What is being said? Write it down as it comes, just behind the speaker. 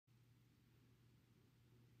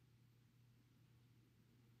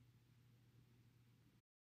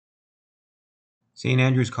St.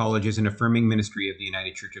 Andrew's College is an affirming ministry of the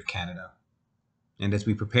United Church of Canada. And as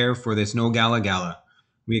we prepare for this No Gala Gala,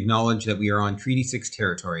 we acknowledge that we are on Treaty 6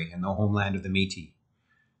 territory in the homeland of the Métis.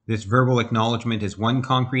 This verbal acknowledgement is one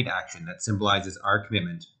concrete action that symbolizes our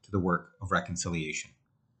commitment to the work of reconciliation.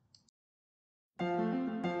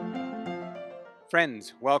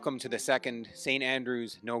 Friends, welcome to the second St.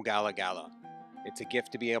 Andrew's No Gala Gala. It's a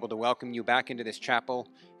gift to be able to welcome you back into this chapel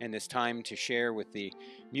and this time to share with the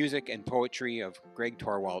music and poetry of Greg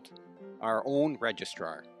Torwalt, our own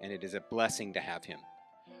registrar, and it is a blessing to have him.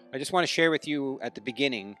 I just want to share with you at the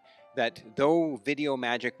beginning that though video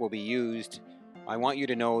magic will be used, I want you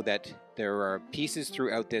to know that there are pieces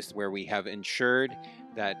throughout this where we have ensured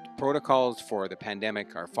that protocols for the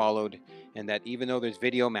pandemic are followed, and that even though there's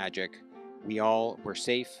video magic, we all were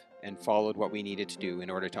safe and followed what we needed to do in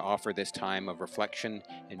order to offer this time of reflection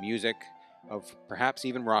and music, of perhaps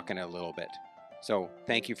even rocking it a little bit. So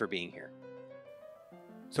thank you for being here.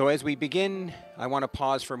 So as we begin, I want to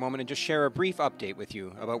pause for a moment and just share a brief update with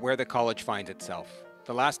you about where the college finds itself.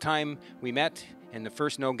 The last time we met in the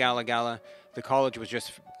first No Gala Gala, the college was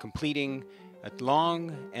just completing a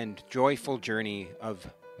long and joyful journey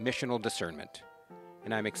of missional discernment.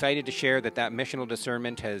 And I'm excited to share that that missional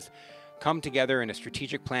discernment has come together in a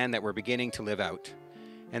strategic plan that we're beginning to live out.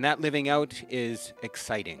 And that living out is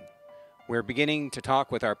exciting. We're beginning to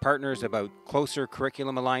talk with our partners about closer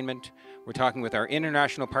curriculum alignment. We're talking with our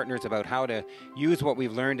international partners about how to use what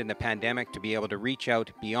we've learned in the pandemic to be able to reach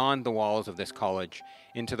out beyond the walls of this college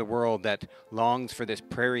into the world that longs for this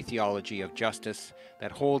prairie theology of justice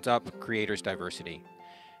that holds up Creator's diversity.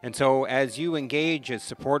 And so as you engage as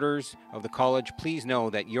supporters of the college, please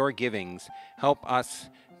know that your givings help us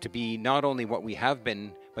to be not only what we have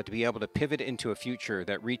been, but to be able to pivot into a future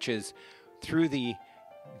that reaches through the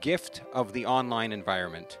gift of the online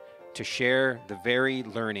environment to share the very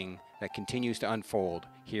learning that continues to unfold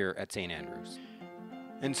here at St. Andrews.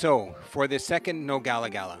 And so, for this second No Gala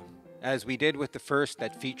Gala, as we did with the first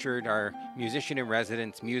that featured our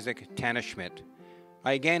musician-in-residence music, Tana Schmidt,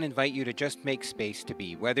 I again invite you to just make space to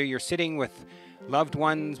be, whether you're sitting with loved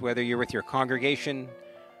ones, whether you're with your congregation,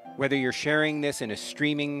 whether you're sharing this in a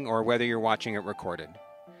streaming or whether you're watching it recorded.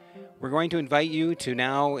 We're going to invite you to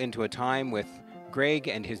now into a time with Greg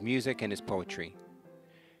and his music and his poetry.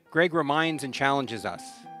 Greg reminds and challenges us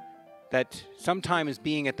that sometimes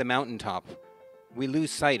being at the mountaintop, we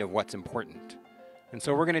lose sight of what's important. And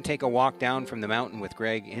so we're going to take a walk down from the mountain with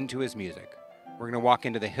Greg into his music. We're going to walk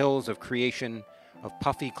into the hills of creation, of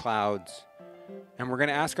puffy clouds, and we're going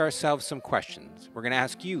to ask ourselves some questions. We're going to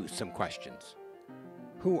ask you some questions.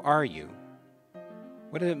 Who are you?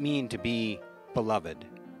 What does it mean to be beloved?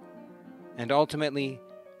 And ultimately,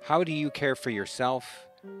 how do you care for yourself?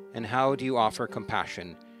 And how do you offer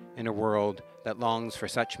compassion in a world that longs for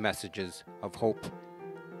such messages of hope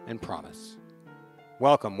and promise?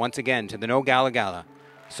 Welcome once again to the No Gala Gala.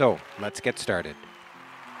 So let's get started.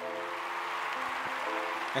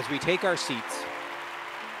 As we take our seats,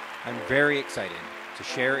 I'm very excited to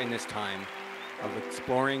share in this time of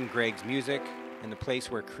exploring Greg's music and the place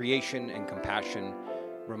where creation and compassion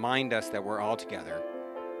remind us that we're all together,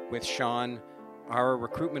 with Sean, our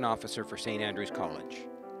recruitment officer for St. Andrew's College.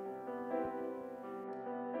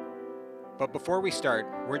 But before we start,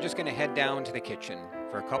 we're just going to head down to the kitchen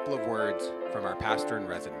for a couple of words from our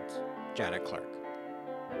pastor-in-residence, Janet Clark.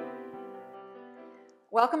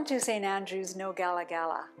 Welcome to St. Andrew's No Gala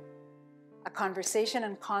Gala, a conversation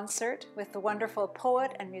and concert with the wonderful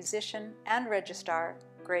poet and musician and registrar,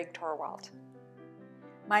 Greg Torwalt.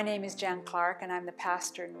 My name is Jan Clark, and I'm the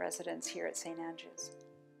pastor in residence here at St. Andrews.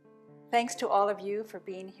 Thanks to all of you for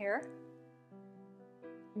being here.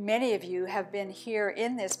 Many of you have been here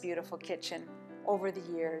in this beautiful kitchen over the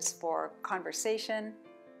years for conversation,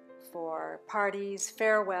 for parties,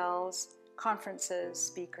 farewells, conferences,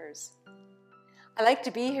 speakers. I like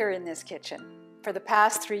to be here in this kitchen. For the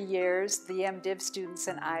past 3 years, the MDiv students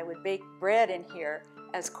and I would bake bread in here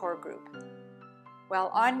as core group.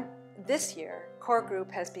 Well, on this year, core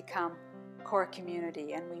group has become core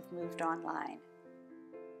community, and we've moved online.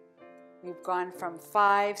 We've gone from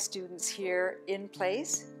 5 students here in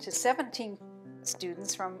place to 17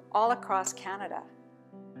 students from all across Canada.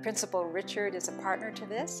 Principal Richard is a partner to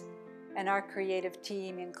this, and our creative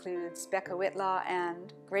team includes Becca Whitlaw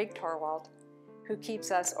and Greg Torwalt, who keeps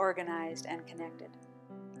us organized and connected.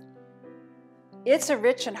 It's a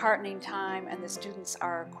rich and heartening time, and the students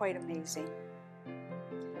are quite amazing.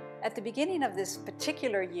 At the beginning of this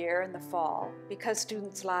particular year in the fall, because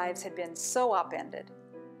students' lives had been so upended,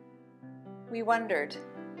 we wondered,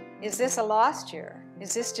 is this a lost year?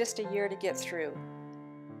 Is this just a year to get through?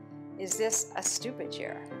 Is this a stupid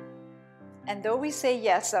year? And though we say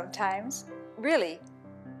yes sometimes, really,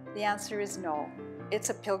 the answer is no. It's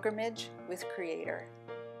a pilgrimage with Creator.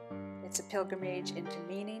 It's a pilgrimage into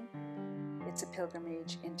meaning. It's a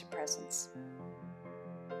pilgrimage into presence.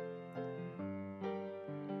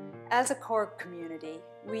 As a core community,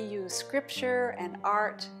 we use scripture and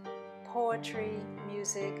art, poetry,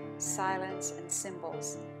 music, silence, and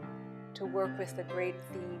symbols to work with the great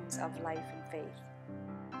themes of life and faith.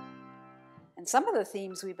 And some of the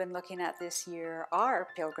themes we've been looking at this year are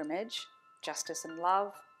pilgrimage, justice and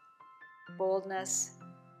love, boldness,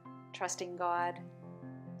 trusting God,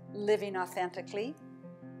 living authentically,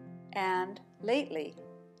 and lately,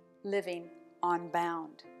 living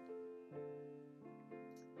unbound.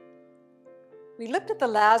 We looked at the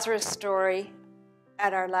Lazarus story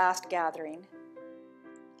at our last gathering.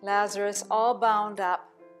 Lazarus all bound up,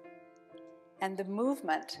 and the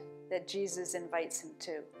movement that Jesus invites him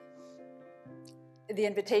to. The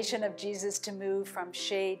invitation of Jesus to move from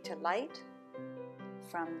shade to light,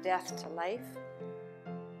 from death to life,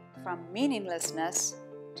 from meaninglessness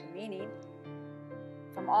to meaning,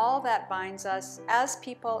 from all that binds us as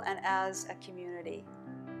people and as a community,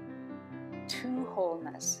 to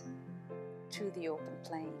wholeness, to the open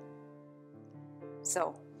plain.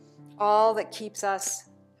 So, all that keeps us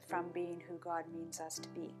from being who God means us to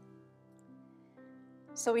be.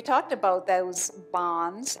 So we talked about those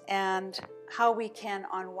bonds and how we can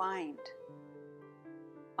unwind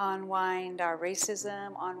our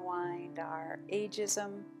racism, unwind our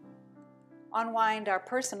ageism, unwind our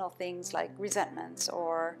personal things like resentments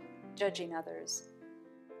or judging others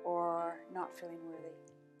or not feeling worthy.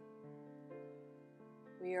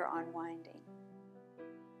 We are unwinding.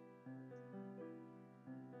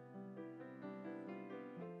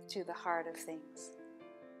 To the heart of things.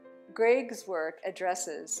 Greg's work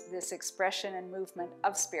addresses this expression and movement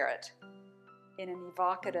of spirit in an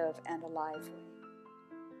evocative and alive way.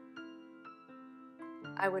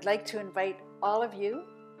 I would like to invite all of you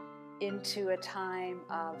into a time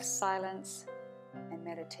of silence and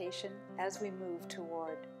meditation as we move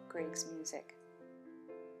toward Greg's music.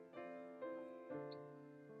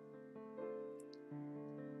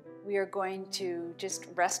 We are going to just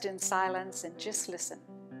rest in silence and just listen,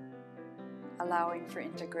 allowing for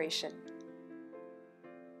integration.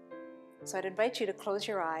 So I'd invite you to close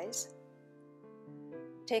your eyes,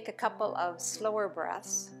 take a couple of slower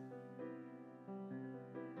breaths,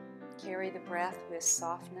 carry the breath with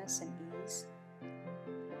softness and ease.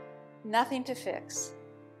 Nothing to fix,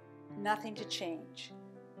 nothing to change,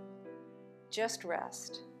 just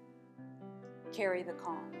rest. Carry the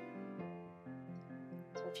calm.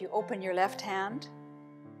 So if you open your left hand,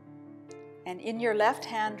 and in your left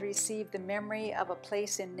hand receive the memory of a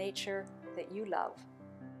place in nature that you love,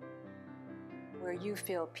 where you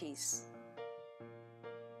feel peace.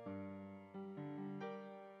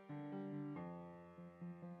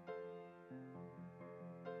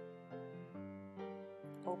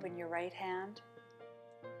 Open your right hand.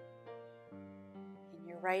 In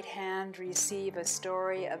your right hand receive a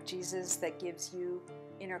story of Jesus that gives you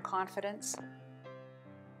inner confidence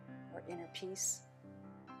or inner peace.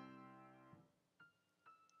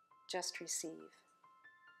 Just receive.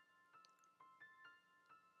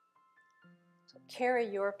 So carry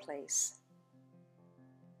your place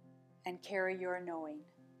and carry your knowing.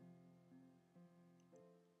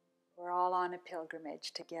 We're all on a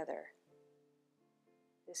pilgrimage together.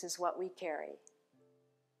 This is what we carry.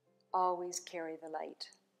 Always carry the light.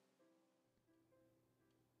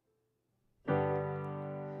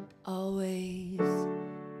 Always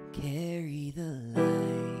carry the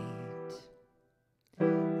light.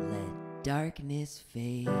 Let darkness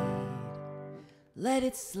fade. Let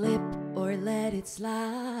it slip or let it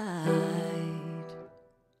slide.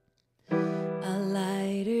 A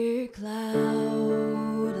lighter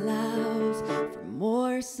cloud allows for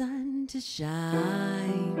more sun to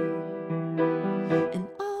shine. And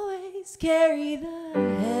always carry the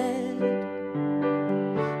head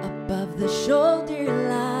above the shoulder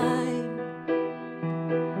line.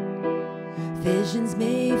 Visions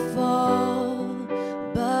may fall,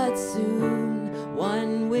 but soon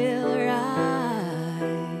one will rise.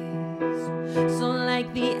 So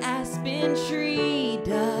like the aspen tree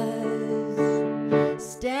does,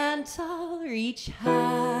 stand tall, reach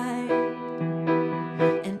high,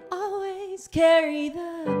 and always carry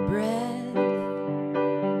the breath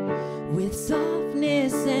with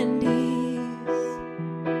softness and ease.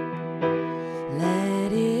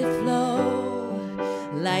 Let it flow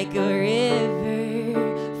like a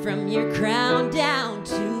river from your crown down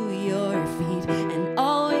to your feet, and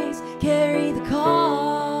always carry the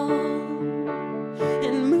calm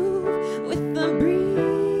and move with the breeze.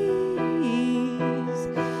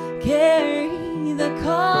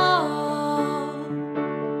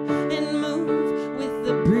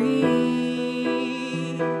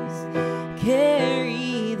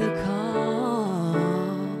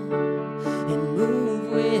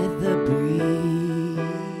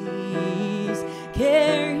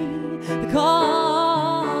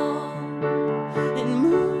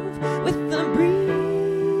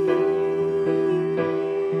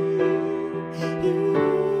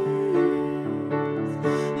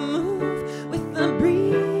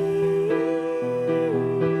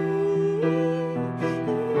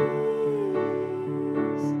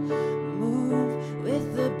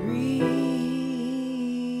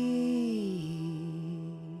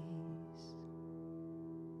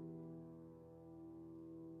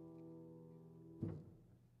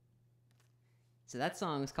 So that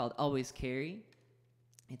song is called Always Carry.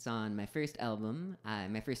 It's on my first album,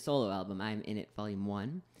 my first solo album, I'm In It Volume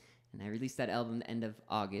 1. And I released that album the end of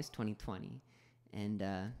August 2020. And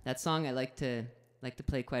that song I like to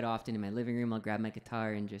play quite often in my living room. I'll grab my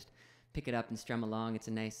guitar and just pick it up and strum along. It's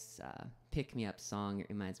a nice pick-me-up song. It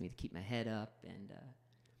reminds me to keep my head up. And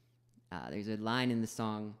there's a line in the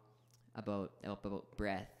song about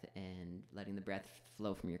breath and letting the breath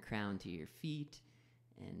flow from your crown to your feet.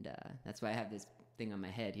 And that's why I have this thing on my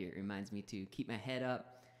head here. It reminds me to keep my head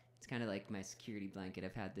up. It's kind of like my security blanket.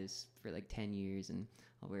 I've had this for like 10 years, and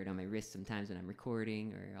I'll wear it on my wrist sometimes when I'm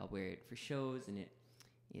recording, or I'll wear it for shows, and it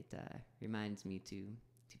reminds me to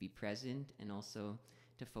be present and also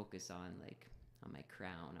to focus on my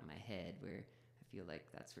crown, on my head, where I feel like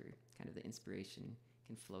that's where kind of the inspiration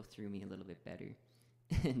can flow through me a little bit better.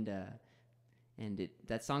 And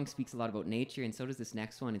that song speaks a lot about nature, and so does this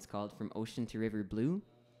next one. It's called From Ocean to River Blue.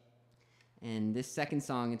 And this second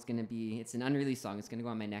song, it's an unreleased song. It's going to go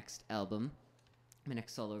on my next album, my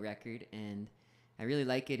next solo record. And I really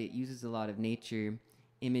like it. It uses a lot of nature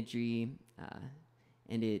imagery,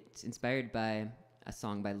 and it's inspired by a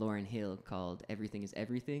song by Lauryn Hill called Everything is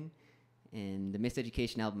Everything. And the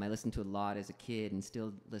Miseducation album I listened to a lot as a kid and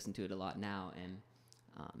still listen to it a lot now. And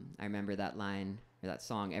I remember that line, or that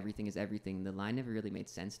song, Everything is Everything. The line never really made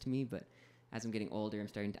sense to me, but as I'm getting older, I'm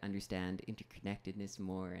starting to understand interconnectedness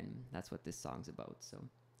more, and that's what this song's about. So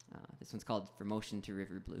this one's called From Ocean to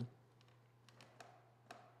River Blue.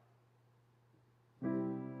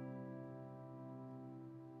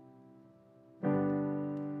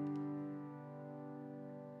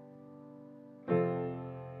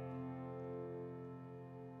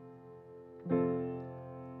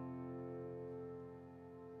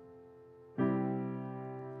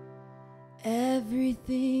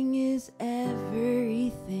 Everything is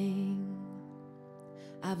everything.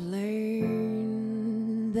 I've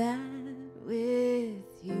learned that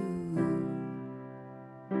with you.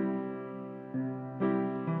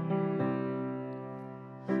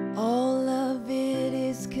 All of it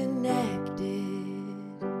is connected,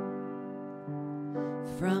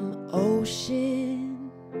 from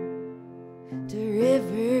ocean to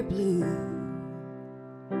river blue.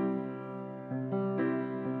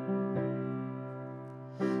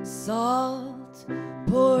 Salt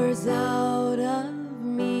pours out of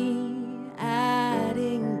me,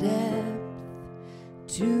 adding depth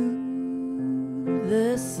to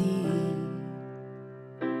the sea,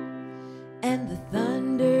 and the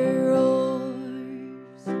thunder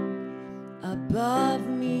roars above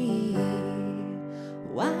me,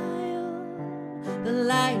 while the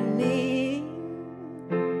lightning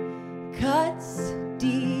cuts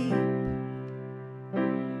deep.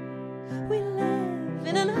 We live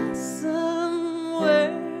in an awesome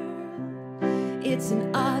world. It's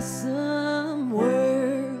an awesome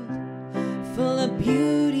world, full of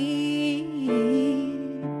beauty,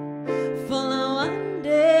 full of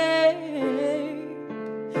wonder.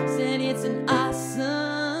 Said it's an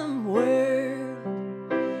awesome world.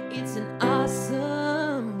 It's an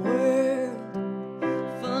awesome world,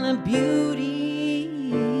 full of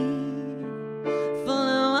beauty, full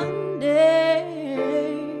of wonder.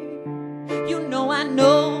 You know, I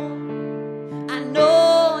know,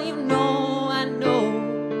 you know, I know.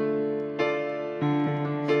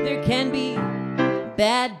 There can be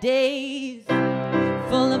bad days,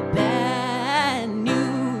 full of bad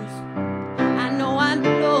news. I know,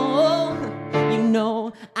 you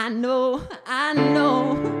know, I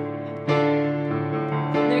know.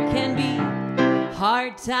 There can be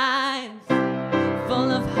hard times,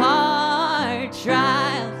 full of hard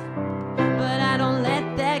trials, but I don't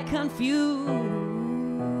let that confuse or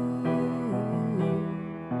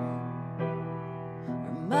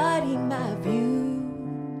muddy my views.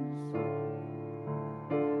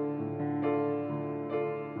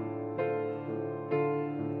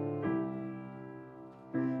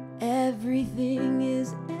 Everything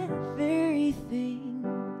is everything.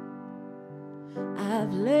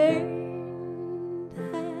 I've learned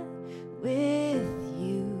that with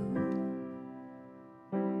you.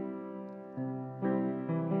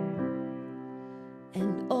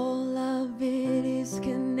 And all of it is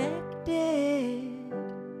connected,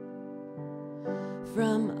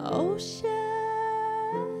 from ocean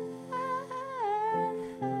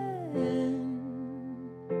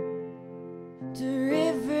to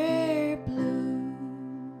river blue.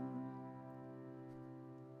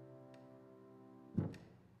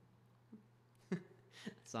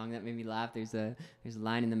 Song that made me laugh. There's a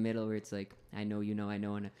line in the middle where it's like, I know, you know, I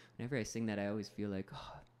know, and whenever I sing that, I always feel like,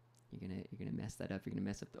 oh, you're gonna mess that up. You're gonna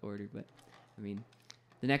mess up the order. But I mean,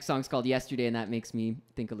 The next song's called Yesterday, and that makes me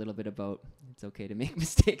think a little bit about it's okay to make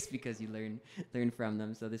mistakes because you learn from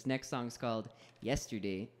them. So this next song's called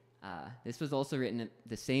Yesterday. This was also written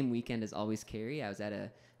the same weekend as Always Carry. I was at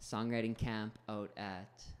a songwriting camp out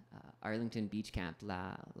at Arlington Beach Camp,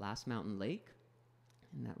 Last Mountain Lake,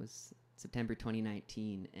 and that was September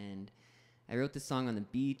 2019. And I wrote this song on the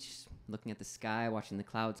beach, looking at the sky, watching the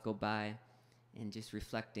clouds go by, and just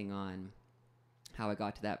reflecting on how I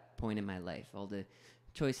got to that point in my life, all the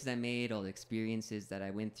choices I made, all the experiences that I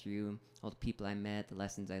went through, all the people I met, the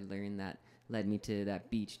lessons I learned that led me to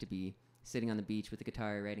that beach, to be sitting on the beach with a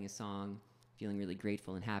guitar, writing a song, feeling really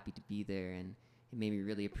grateful and happy to be there. And it made me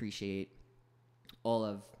really appreciate all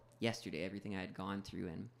of yesterday, everything I had gone through.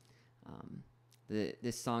 And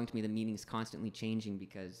this song, to me, the meaning's constantly changing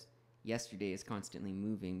because yesterday is constantly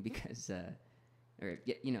moving because,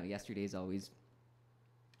 yesterday is always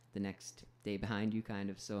the next day behind you, kind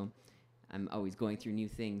of. So I'm always going through new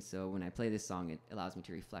things. So when I play this song, it allows me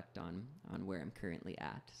to reflect on where I'm currently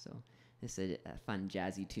at. So this is a fun,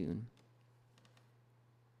 jazzy tune.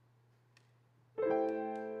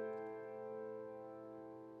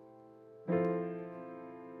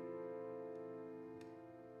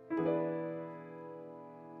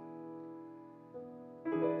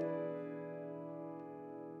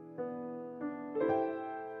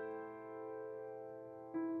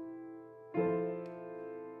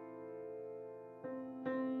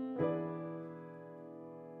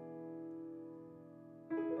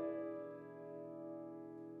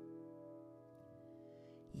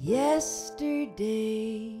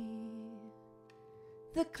 Yesterday,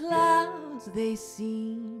 the clouds, they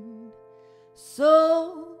seemed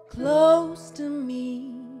so close to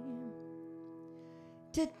me.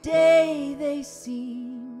 Today they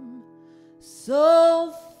seem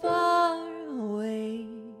so far away.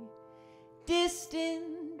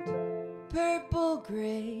 Distant, purple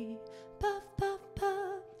gray, puff, puff,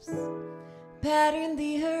 puffs, pattern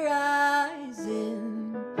the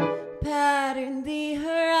horizon, pattern the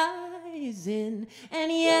horizon.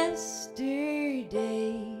 And yesterday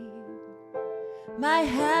my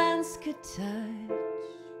hands could touch,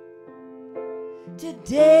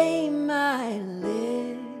 today my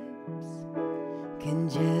lips can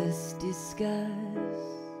just discuss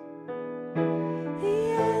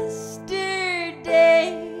yesterday.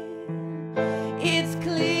 It's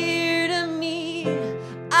clear to me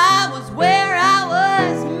I was where I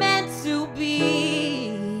was meant to be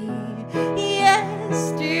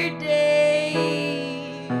yesterday.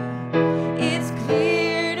 It's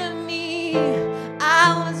clear to me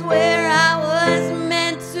I was where I was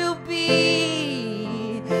meant to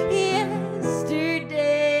be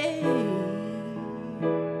yesterday.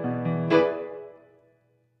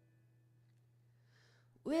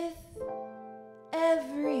 With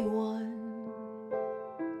everyone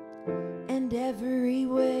and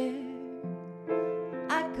everywhere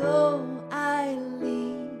I go, I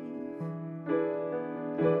leave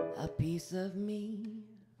a piece of me.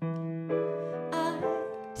 I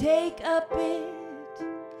take a bit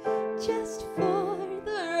just for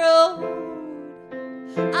the road.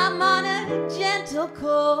 I'm on a gentle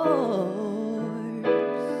course.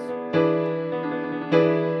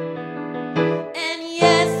 And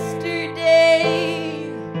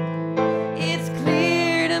yesterday, it's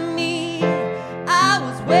clear to me I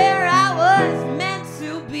was where I was meant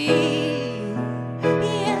to be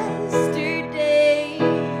yesterday.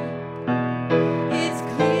 It's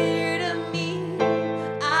clear to me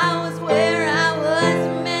I was where I was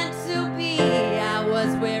meant to be. I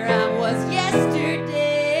was where I was yesterday.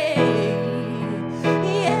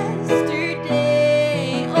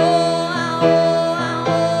 Yesterday. Oh, oh, oh,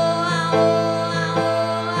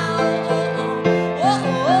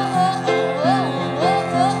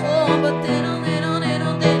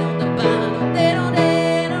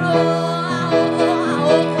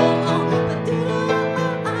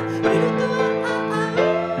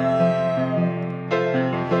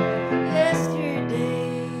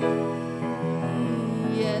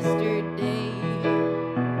 yesterday.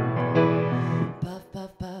 Puff,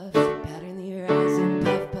 puff, puffs, pattern the horizon.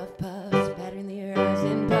 Puff, puff, puffs, pattern the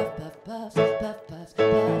horizon. Puff, puff, puffs, puff, puffs,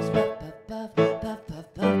 puffs, puff, puff, puff, puff, puff,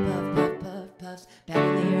 puff, puff, puff, puff, puffs,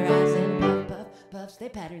 pattern the horizon. Puff, puff, puffs, they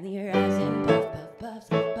pattern the horizon. Puff, puff, puffs,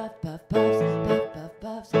 puff, puff, puffs, puff, puff,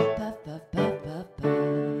 puffs, puff, puff, puff, puff, puff.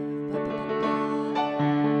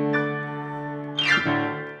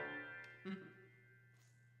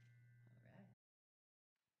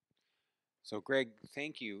 So, Greg,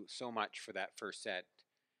 thank you so much for that first set.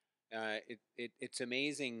 It's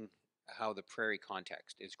amazing how the prairie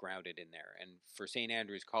context is grounded in there. And for St.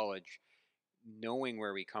 Andrew's College, knowing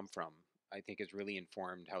where we come from, I think has really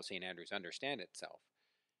informed how St. Andrews understand itself.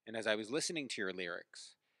 And as I was listening to your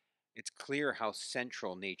lyrics, it's clear how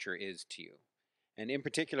central nature is to you. And in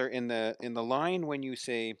particular, in the line when you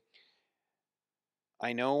say,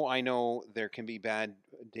 I know there can be bad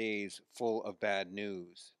days full of bad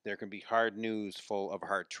news. There can be hard news full of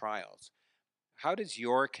hard trials. How does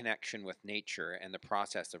your connection with nature and the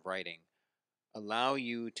process of writing allow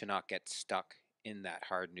you to not get stuck in that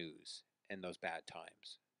hard news and those bad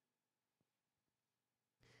times?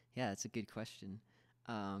 Yeah, that's a good question.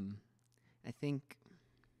 I think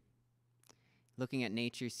looking at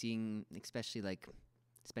nature, seeing, especially like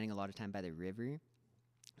spending a lot of time by the river,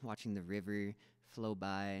 watching the river flow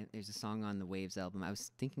by. There's a song on the Waves album. I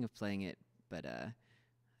was thinking of playing it, but I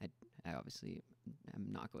obviously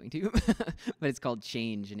I'm not going to. But it's called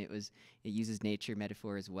Change, and it uses nature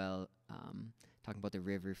metaphor as well, talking about the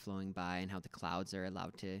river flowing by and how the clouds are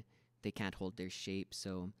they can't hold their shape,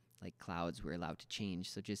 so like clouds were allowed to change.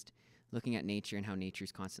 So just looking at nature and how nature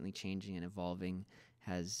is constantly changing and evolving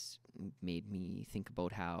has made me think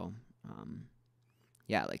about how,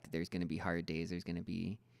 like there's going to be hard days, there's going to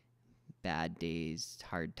be bad days,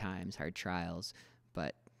 hard times, hard trials,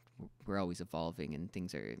 but we're always evolving, and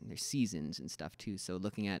there's seasons and stuff too. So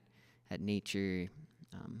looking at nature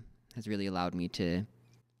has really allowed me to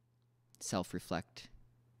self-reflect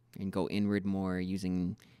and go inward more,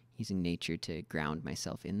 using nature to ground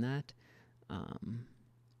myself in that.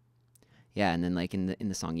 And then like in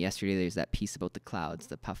the song Yesterday, there's that piece about the clouds,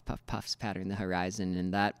 the puff puff puffs pattern the horizon,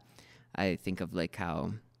 and that I think of like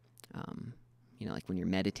how like when you're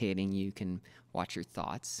meditating, you can watch your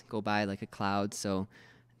thoughts go by like a cloud. So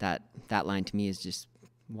that line to me is just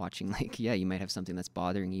watching, like, yeah, you might have something that's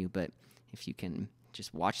bothering you, but if you can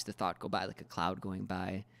just watch the thought go by like a cloud going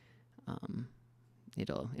by,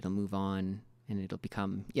 it'll move on and it'll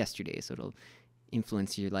become yesterday. So it'll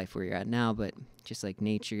influence your life where you're at now. But just like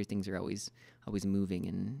nature, things are always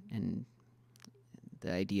moving, and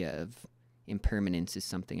the idea of impermanence is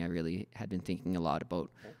something I really had been thinking a lot about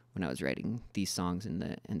when I was writing these songs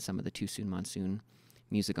and some of the Too Soon Monsoon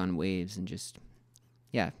music on Waves. And just,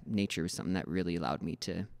 yeah, nature was something that really allowed me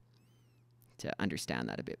to understand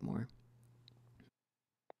that a bit more.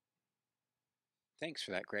 Thanks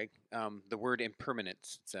for that, Greg. The word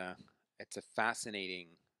impermanence, it's a fascinating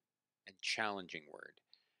and challenging word.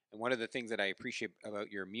 And one of the things that I appreciate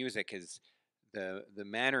about your music is the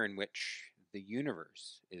manner in which the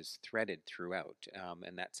universe is threaded throughout,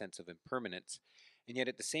 and that sense of impermanence. And yet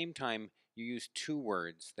at the same time, you use two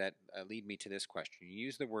words that lead me to this question. You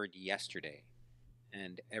use the word yesterday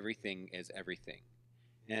and everything is everything.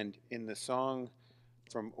 And in the song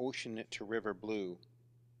From Ocean to River Blue,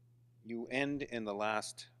 you end in the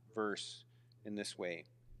last verse in this way: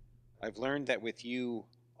 I've learned that with you,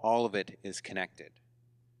 all of it is connected.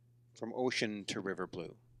 From ocean to river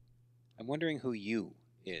blue. I'm wondering who you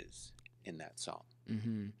is in that song.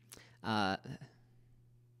 Mm-hmm.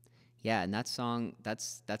 Yeah, and that song,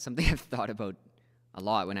 that's something I've thought about a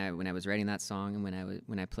lot when I was writing that song, and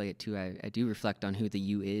when I play it too. I do reflect on who the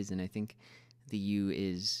you is, and I think the you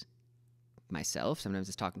is myself. Sometimes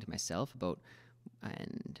it's talking to myself about,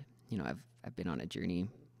 and I've been on a journey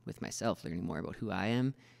with myself, learning more about who I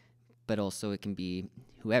am, but also it can be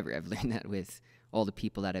whoever. I've learned that with all the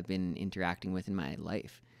people that I've been interacting with in my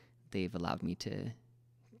life. They've allowed me to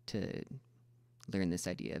learn this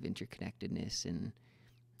idea of interconnectedness, and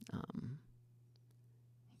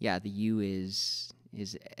the you is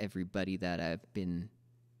everybody that I've been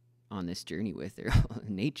on this journey with, or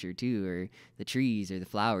nature too, or the trees, or the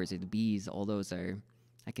flowers, or the bees. All those are,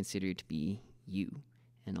 I consider to be you,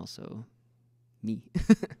 and also me.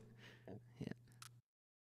 Yeah.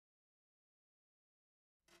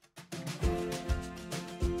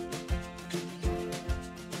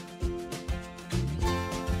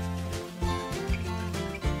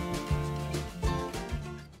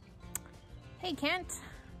 Hey Kent,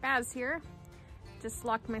 Baz here. Just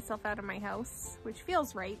locked myself out of my house, which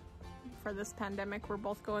feels right for this pandemic we're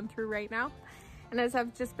both going through right now. And as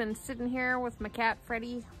I've just been sitting here with my cat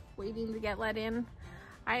Freddie, waiting to get let in,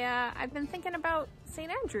 I've been thinking about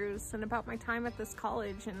St. Andrews and about my time at this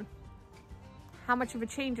college and how much of a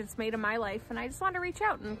change it's made in my life. And I just wanted to reach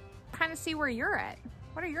out and kind of see where you're at.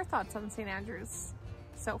 What are your thoughts on St. Andrews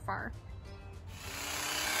so far?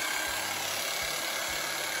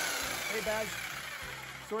 Hey Baz,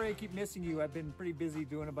 sorry I keep missing you. I've been pretty busy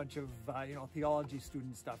doing a bunch of, theology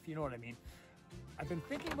student stuff, you know what I mean. I've been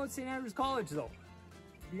thinking about St. Andrews College though.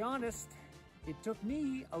 To be honest, it took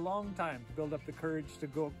me a long time to build up the courage to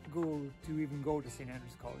go to St.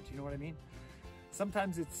 Andrews College, you know what I mean?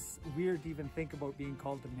 Sometimes it's weird to even think about being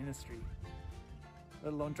called to ministry.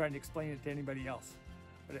 let alone trying to explain it to anybody else.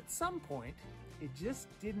 But at some point, it just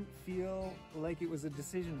didn't feel like it was a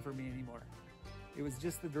decision for me anymore. It was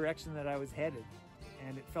just the direction that I was headed,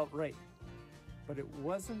 and it felt right. But it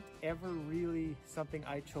wasn't ever really something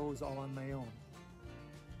I chose all on my own.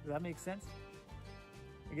 Does that make sense?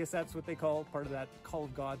 I guess that's what they call part of that call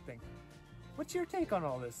of God thing. What's your take on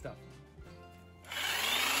all this stuff?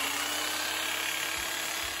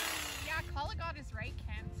 Yeah, call of God is right,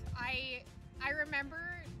 Kent. I remember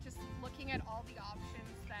just looking at all the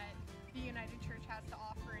options that the United Church has to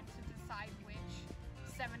offer and to decide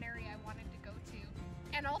which seminary I wanted to go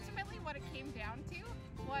to. And ultimately what it came down to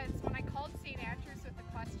was when I called St. Andrews with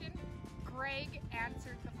a question, Greg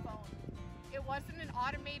answered the phone. It wasn't an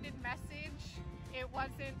automated message. It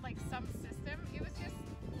wasn't like some system. It was just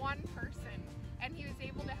one person, and he was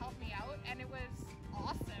able to help me out, and it was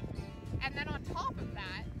awesome. And then on top of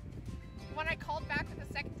that, when I called back for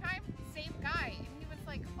the second time, same guy, and he was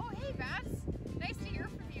like, "Oh, hey, Baz, nice to hear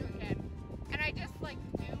from you again." And I just like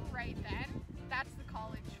knew right then that's the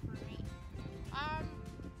college for me.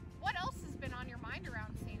 What else has been on your mind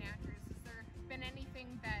around St. Andrews? Has there been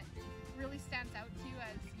anything that really stands out to you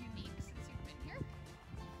as unique since you've been here?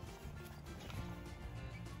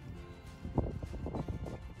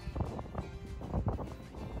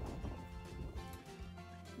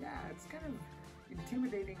 Yeah, it's kind of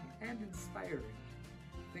intimidating and inspiring.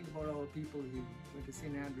 Think about all the people who went to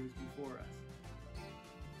St. Andrews before us.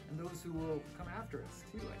 And those who will come after us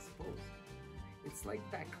too, I suppose. It's like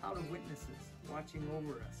that cloud of witnesses watching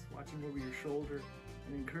over us, watching over your shoulder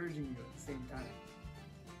and encouraging you at the same time.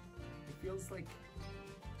 It feels like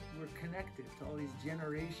we're connected to all these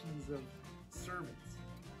generations of servants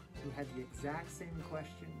who had the exact same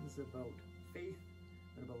questions about faith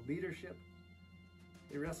and about leadership.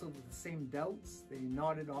 They wrestled with the same doubts, they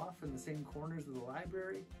nodded off in the same corners of the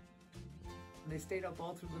library, and they stayed up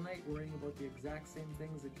all through the night worrying about the exact same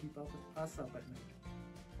things that keep us up at night.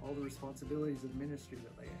 All the responsibilities of ministry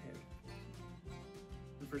that lay ahead.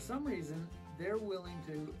 And for some reason, they're willing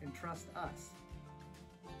to entrust us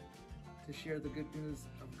to share the good news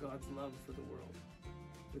of God's love for the world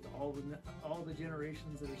with all the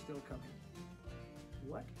generations that are still coming.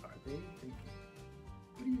 What are they thinking?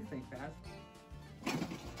 What do you think, Baz?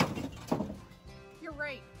 You're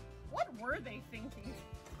right. What were they thinking?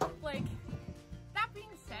 Like, that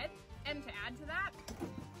being said, and to add to that,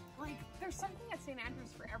 like, there's something at St.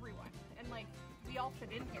 Andrews for everyone, and like, we all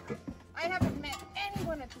fit in here. I haven't met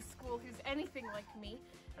anyone at the school who's anything like me,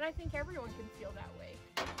 and I think everyone can feel that way.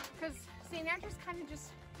 Because St. Andrews kind of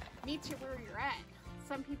just meets you where you're at.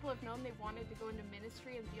 Some people have known they've wanted to go into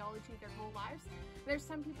ministry and theology their whole lives. There's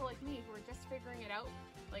some people like me who are just figuring it out,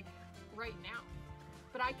 like, right now.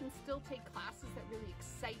 But I can still take classes that really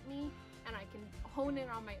excite me, and I can hone in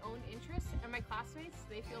on my own interests, and my classmates,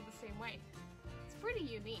 they feel the same way. It's pretty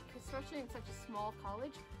unique, especially in such a small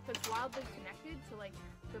college that's wildly connected to like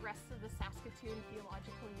the rest of the Saskatoon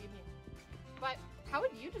Theological Union. But how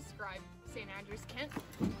would you describe St. Andrews, Kent?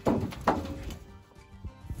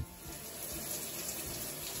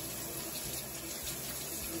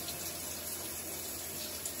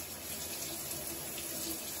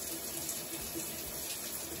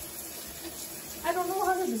 I don't know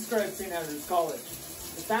how to describe St. Andrews College.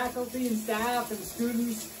 The faculty and staff and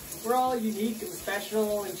students, we're all unique and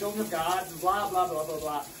special and children of God and blah, blah, blah, blah,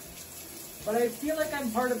 blah. But I feel like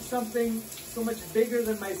I'm part of something so much bigger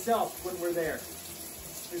than myself when we're there.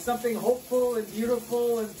 There's something hopeful and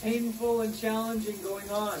beautiful and painful and challenging going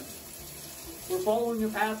on. We're following a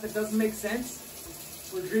path that doesn't make sense.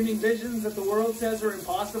 We're dreaming visions that the world says are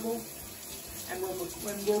impossible. And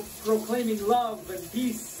when we're proclaiming love and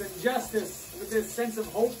peace and justice with this sense of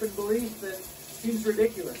hope and belief that seems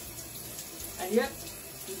ridiculous. And yet,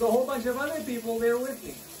 there's a whole bunch of other people there with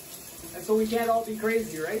me. And so we can't all be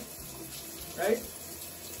crazy, right? Right?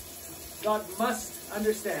 God must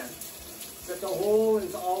understand that the whole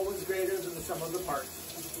is always greater than the sum of the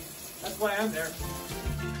parts. That's why I'm there.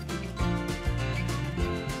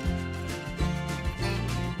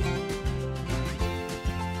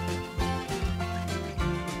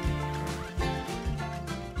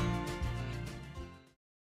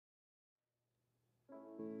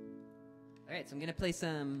 Alright, so I'm gonna play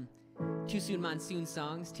some Too Soon Monsoon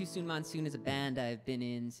songs. Too Soon Monsoon is a band I've been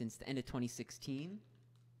in since the end of 2016.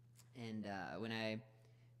 And when I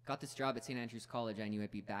got this job at St. Andrews College, I knew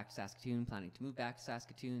I'd be back to Saskatoon, planning to move back to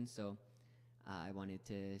Saskatoon, so I wanted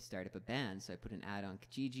to start up a band. So I put an ad on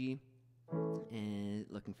Kijiji and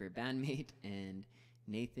looking for a bandmate, and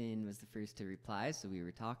Nathan was the first to reply, so we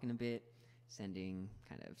were talking a bit, sending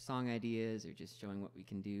kind of song ideas or just showing what we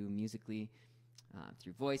can do musically.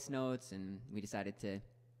 through voice notes, and we decided to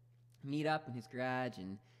meet up in his garage,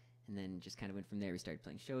 and then just kind of went from there. We started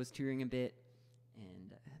playing shows, touring a bit,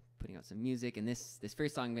 and putting out some music. And this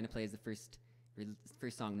first song I'm going to play is the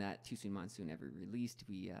first song that Too Soon Monsoon ever released.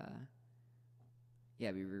 We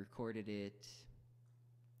recorded it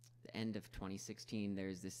the end of 2016.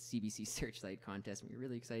 There's this CBC Searchlight contest, and we were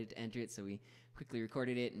really excited to enter it, so we quickly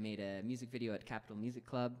recorded it and made a music video at Capitol Music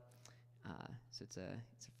Club. So it's a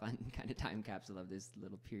fun kind of time capsule of this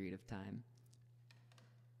little period of time.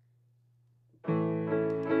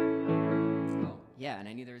 Oh, yeah, and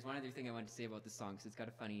I knew there was one other thing I wanted to say about this song, because it's got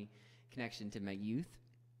a funny connection to my youth.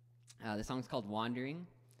 The song's called Wandering,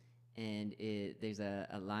 and there's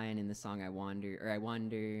a line in the song, I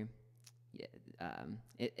wonder. Yeah,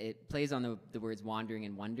 it plays on the words wandering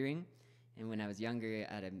and wondering. And when I was younger,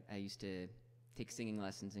 I used to take singing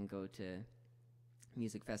lessons and go to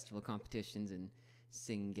music festival competitions and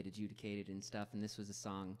sing and get adjudicated and stuff. And this was a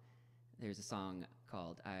song. There's a song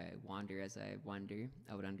called I Wander As I Wonder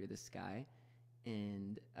Out Under the Sky.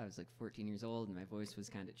 And I was like 14 years old, and my voice was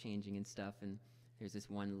kind of changing and stuff. And there's this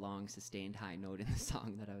one long sustained high note in the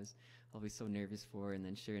song that I was always so nervous for. And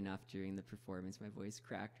then sure enough, during the performance, my voice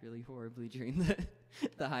cracked really horribly during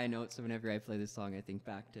the high note. So whenever I play this song, I think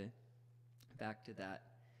back to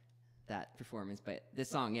that performance. But this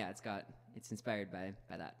song, yeah, it's inspired by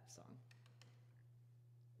that song.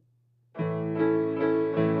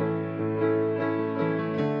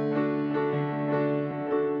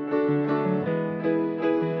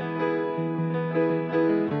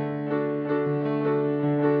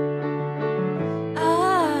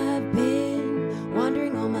 I've been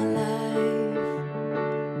wandering all my life,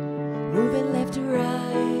 moving left to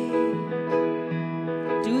right.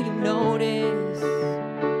 Do you notice?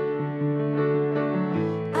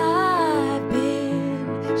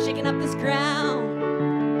 Shaking up this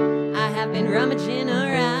ground, I have been rummaging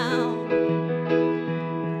around.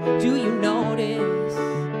 Do you notice?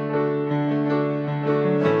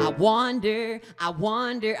 I wonder, I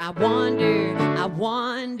wonder, I wonder, I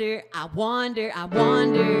wonder, I wonder, I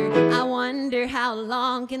wonder, I wonder how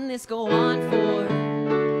long can this go on for?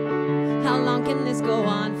 How long can this go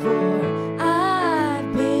on for?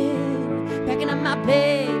 I've been packing up my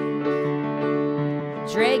bags,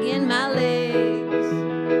 dragging my legs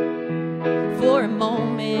for a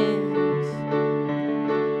moment.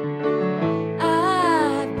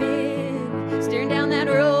 I've been staring down that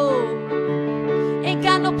road, ain't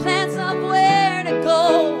got no plans of where to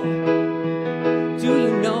go. Do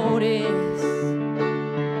you notice?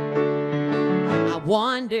 I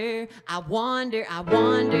wonder, I wonder, I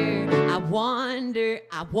wonder, I wonder,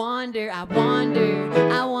 I wonder, I wonder,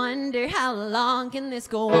 I wonder how long can this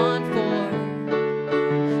go on for?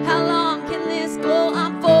 How long can this go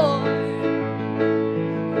on for?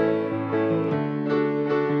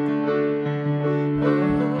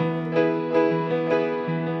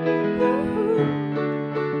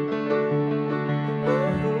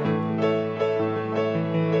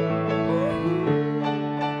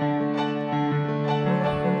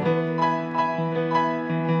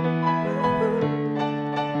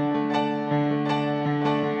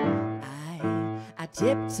 I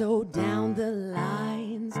tiptoe down the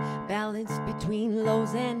lines, balanced between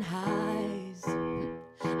lows and highs.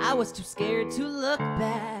 I was too scared to look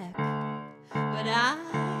back, but I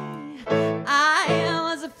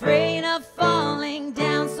was afraid of falling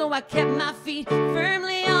down, so I kept my feet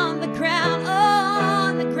firmly on the ground,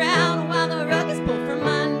 on the ground, while the rug is pulled from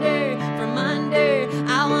under, from under.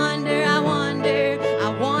 I wonder, I wonder, I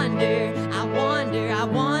wonder, I wonder, I wonder, I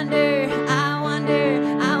wonder,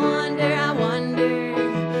 I wonder, I wonder,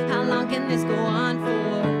 how long can this go on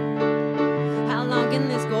for? How long can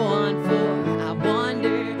this go on for? I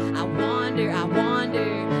wonder, I wonder, I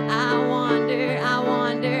wonder, I wonder, I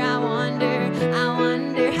wonder, I wonder, I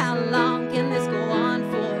wonder, how long can this go on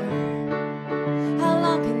for? How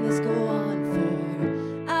long can this go on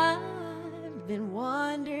for? I've been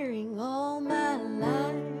wandering all my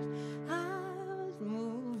life. I was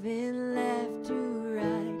moving left to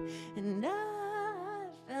right, and I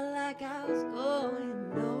felt like I was going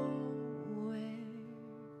nowhere.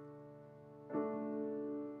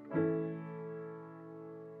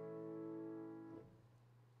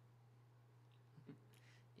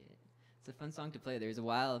 Yeah, it's a fun song to play. There's a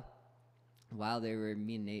while there where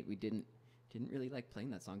me and Nate, we didn't really like playing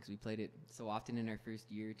that song because we played it so often in our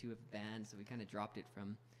first year or two of the band, so we kind of dropped it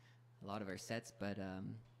from a lot of our sets, but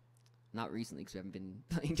not recently because we haven't been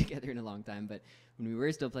playing together in a long time. But when we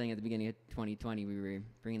were still playing at the beginning of 2020, we were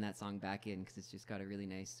bringing that song back in because it's just got a really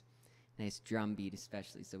nice drum beat,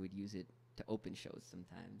 especially, so we'd use it to open shows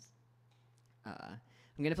sometimes.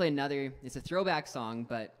 I'm gonna play another. It's a throwback song,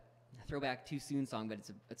 but a throwback Too Soon song, but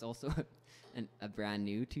it's also a brand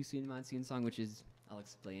new Too Soon Monsoon song, which is, I'll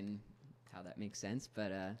explain how that makes sense.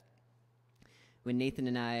 But when Nathan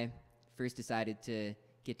and I first decided to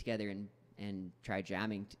get together and try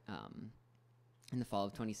jamming in the fall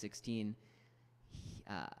of 2016,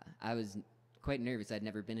 I was quite nervous. I'd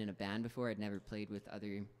never been in a band before. I'd never played with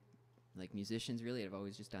other like musicians really. I've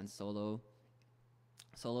always just done solo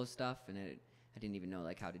stuff, and I didn't even know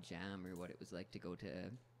like how to jam or what it was like to go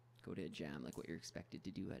to a jam, like what you're expected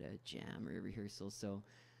to do at a jam or a rehearsal. So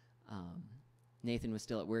Nathan was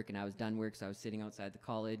still at work and I was done work, so I was sitting outside the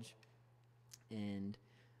college and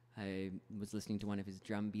I was listening to one of his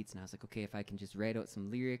drum beats, and I was like, okay, if I can just write out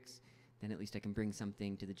some lyrics, then at least I can bring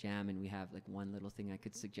something to the jam, and we have like one little thing I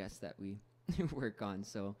could suggest that we work on.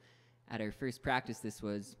 So at our first practice, this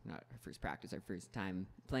was not our first practice, our first time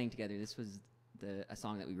playing together, this was a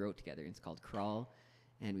song that we wrote together, and it's called Crawl.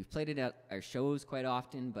 And we've played it at our shows quite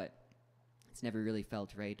often, but it's never really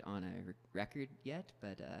felt right on a record yet.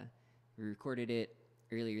 But we recorded it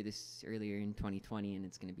earlier in 2020, and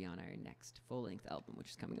it's going to be on our next full-length album, which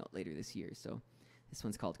is coming out later this year. So this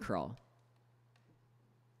one's called Crawl.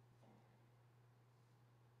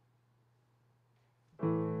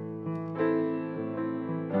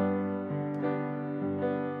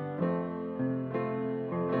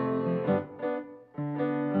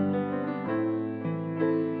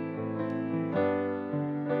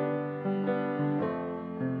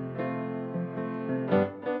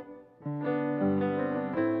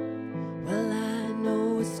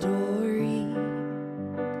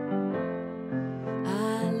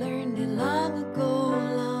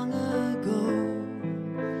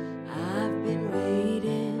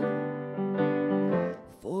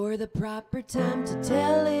 The proper time to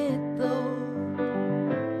tell it though.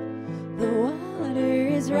 The water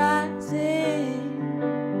is rising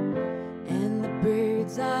and the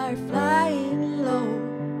birds are flying low,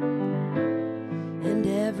 and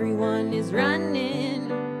everyone is running.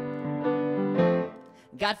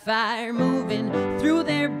 Got fire moving through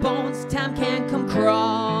their bones. Time can't come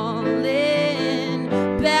crawling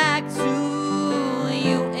back to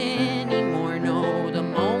you anymore. No, the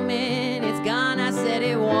moment it's gone, I said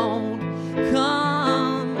it won't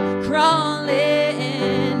come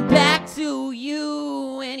crawling back to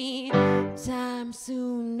you anytime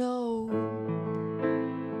soon. No,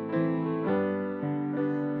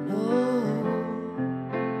 no.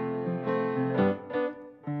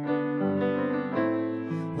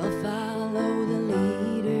 Well, follow the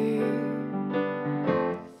leader.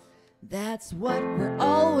 That's what we're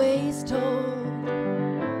always told.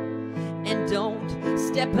 And don't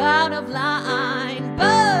step out of line,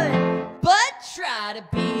 but try to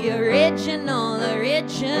be original, and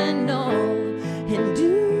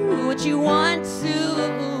do what you want to.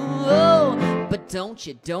 Oh, but don't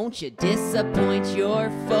you disappoint your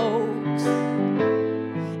folks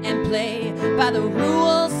and play by the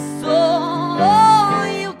rules, so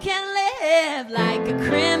you can live like a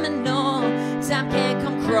criminal. Time can't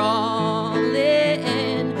come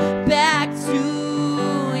crawling back to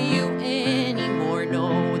you anymore.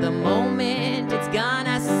 No, the moment it's gone,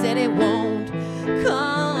 I said it won't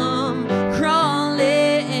come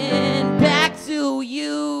crawling back to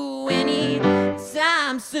you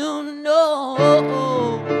anytime soon. No.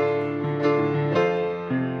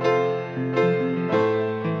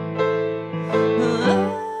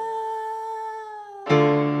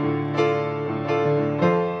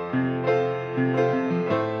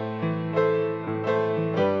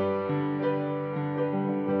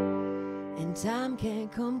 And time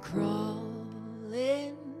can't come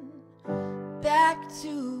crawling back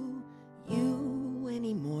to you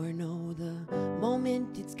anymore. No, the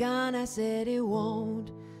moment it's gone, I said it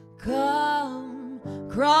won't come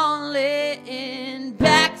crawling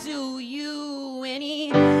back to you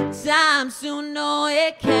anytime soon. No,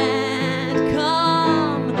 it can't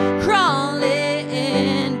come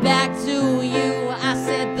crawling back to you. I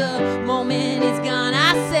said the moment it's gone,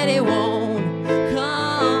 I said it won't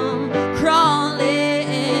come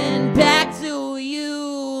crawling back to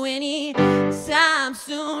you anytime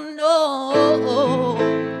soon. No, no, no.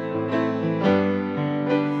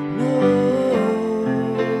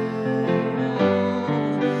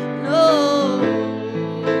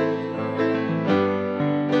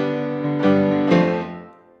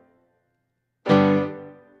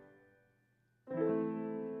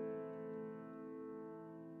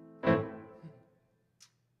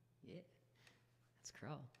 Yeah, that's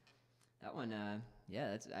Crawl. That one,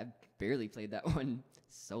 yeah, I've barely played that one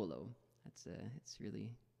solo. It's really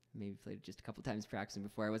maybe played it just a couple times practicing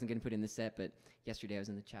before. I wasn't going to put in the set, but yesterday I was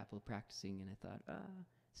in the chapel practicing, and I thought,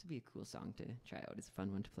 this would be a cool song to try out. It's a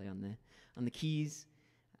fun one to play on the keys.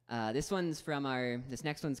 This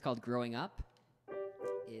next one's called Growing Up.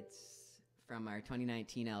 It's from our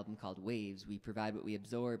 2019 album called Waves. We provide what we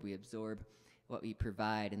absorb what we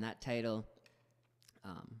provide. And that title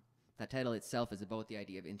itself is about the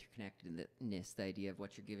idea of interconnectedness, the idea of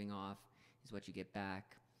what you're giving off is what you get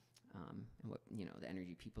back. And what, the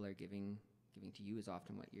energy people are giving to you is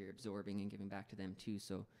often what you're absorbing and giving back to them too.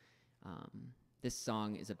 So this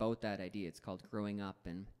song is about that idea. It's called Growing Up,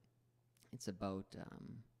 and it's about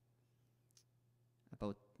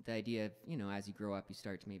the idea of, as you grow up, you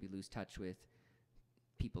start to maybe lose touch with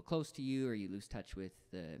people close to you, or you lose touch with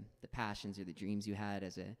the passions or the dreams you had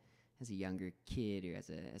as a younger kid, or as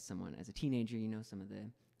a teenager. Some of the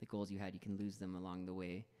goals you had, you can lose them along the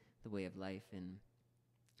way of life. And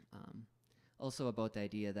also about the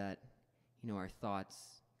idea that our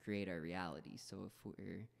thoughts create our reality. So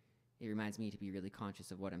it reminds me to be really conscious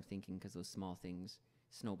of what I'm thinking, because those small things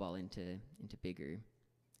snowball into bigger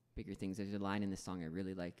things. There's a line in this song I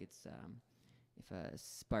really like. It's if a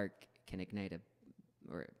spark can ignite a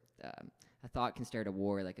thought can start a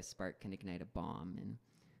war, like a spark can ignite a bomb. And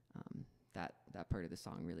that part of the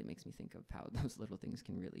song really makes me think of how those little things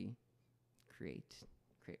can really create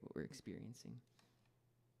what we're experiencing.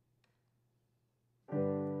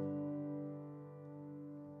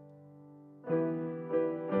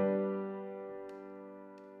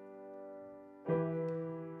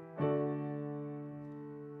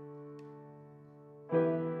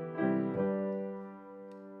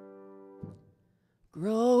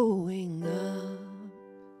 Growing up,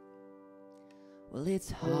 well, it's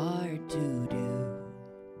hard to do.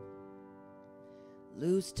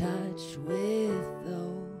 Lose touch with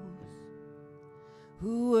those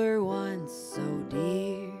who were once so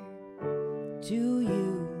dear to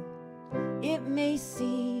you. It may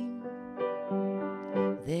seem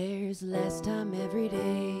there's less time every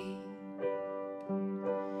day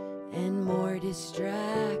and more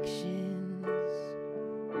distractions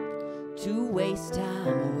to waste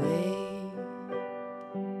time away.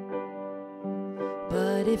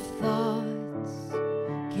 But if thoughts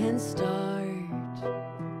can start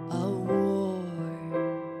a war,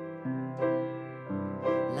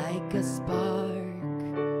 like a spark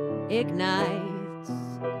ignites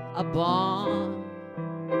a bomb,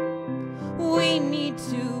 we need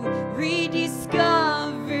to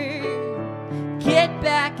rediscover, get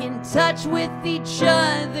back in touch with each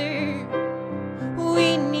other.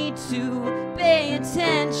 We need to pay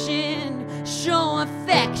attention, show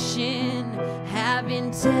affection, have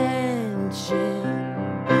intention,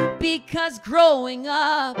 because growing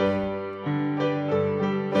up,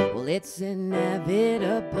 well, it's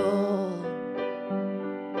inevitable.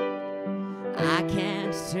 I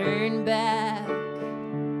can't turn back,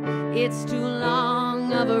 it's too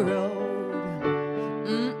long of a road.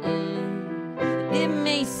 It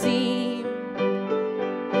may seem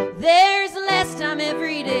there's less time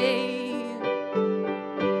every day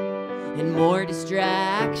and more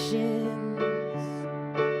distractions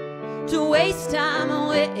to waste time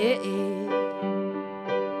away.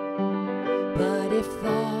 But if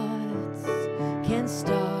thoughts can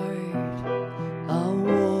start a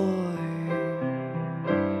war,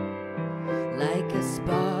 like a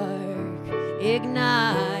spark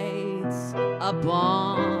ignites a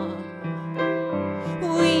bomb,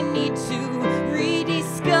 we need to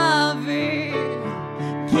rediscover,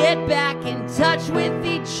 get back in touch with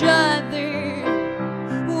each other.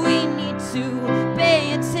 We need to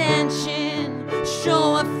pay attention,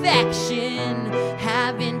 show affection,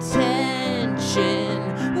 have intention.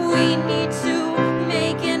 We need to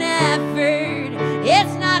make an effort.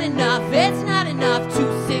 It's not enough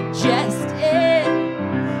to suggest it.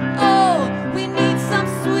 Oh, we need some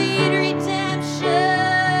sweet redemption.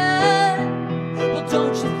 Well,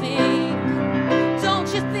 don't you think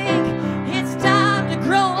it's time to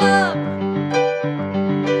grow up?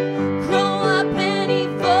 Grow up and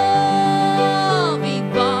evolve.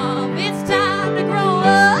 It's time to grow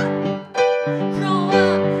up. Grow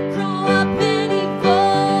up and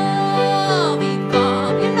evolve.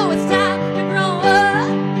 You know it's time to grow up.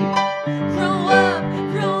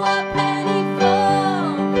 Grow up and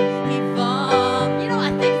evolve. You know,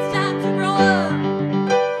 I think it's time to grow up.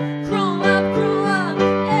 Grow up,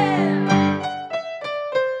 yeah.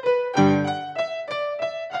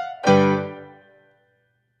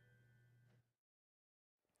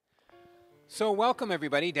 So welcome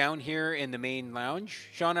everybody down here in the main lounge.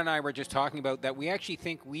 Sean and I were just talking about that we actually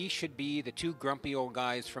think we should be the two grumpy old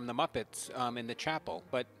guys from the Muppets in the chapel,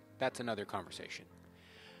 but that's another conversation.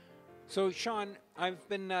 So, Sean, I've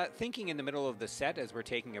been thinking in the middle of the set as we're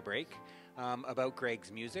taking a break about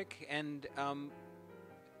Greg's music, and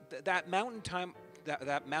that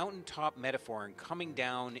mountaintop metaphor and coming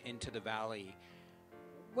down into the valley.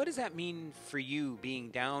 What does that mean for you, being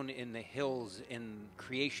down in the hills in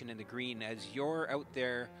creation in the green, as you're out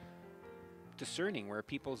there discerning where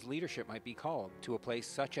people's leadership might be called to a place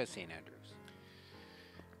such as St. Andrews?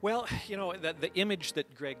 Well, you know, the image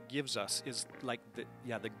that Greg gives us is like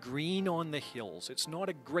the green on the hills. It's not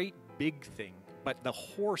a great big thing, but the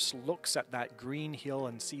horse looks at that green hill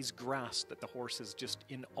and sees grass that the horse is just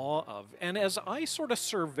in awe of. And as I sort of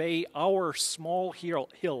survey our small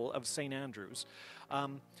hill of St. Andrews,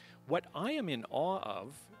 what I am in awe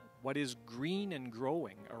of, what is green and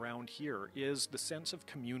growing around here, is the sense of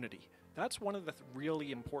community. That's one of the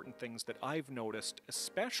really important things that I've noticed,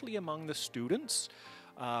 especially among the students,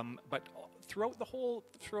 but throughout the whole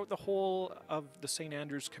of the St.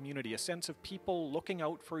 Andrews community, a sense of people looking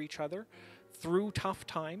out for each other through tough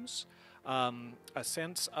times, a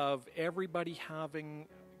sense of everybody having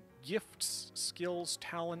gifts, skills,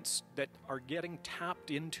 talents that are getting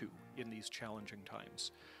tapped into in these challenging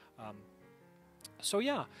times. So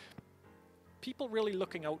yeah, people really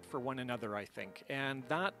looking out for one another, I think, and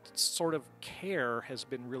that sort of care has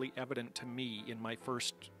been really evident to me in my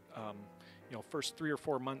first 3 or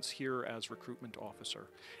 4 months here as recruitment officer.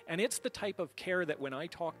 And it's the type of care that when I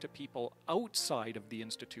talk to people outside of the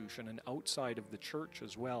institution and outside of the church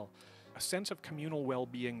as well, a sense of communal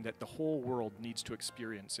well-being that the whole world needs to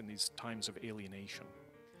experience in these times of alienation.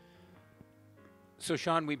 So,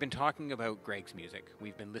 Sean, we've been talking about Greg's music.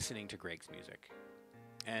 We've been listening to Greg's music.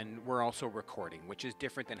 And we're also recording, which is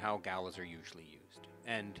different than how galas are usually used.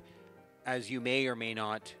 And as you may or may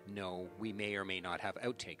not know, we may or may not have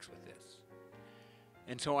outtakes with this.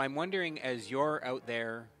 And so I'm wondering, as you're out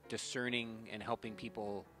there discerning and helping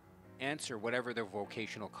people answer whatever their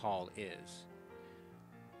vocational call is,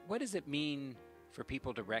 what does it mean for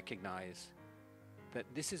people to recognize that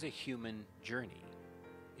this is a human journey?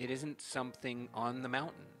 It isn't something on the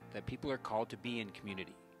mountain, that people are called to be in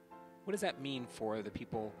community. What does that mean for the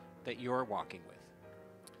people that you're walking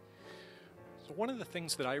with? So one of the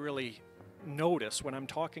things that I really notice when I'm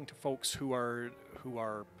talking to folks who are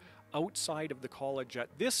outside of the college at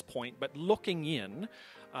this point, but looking in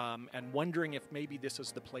and wondering if maybe this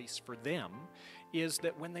is the place for them, is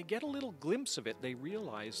that when they get a little glimpse of it, they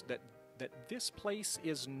realize that this place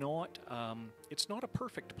is not, it's not a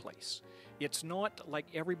perfect place. It's not like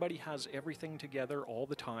everybody has everything together all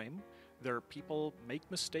the time. There are people make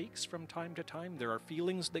mistakes from time to time. There are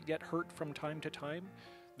feelings that get hurt from time to time.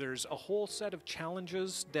 There's a whole set of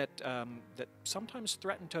challenges that sometimes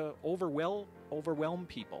threaten to overwhelm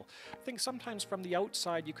people. I think sometimes from the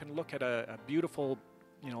outside you can look at a beautiful,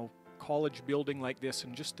 college building like this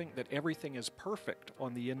and just think that everything is perfect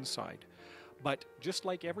on the inside. But just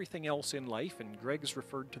like everything else in life, and Greg's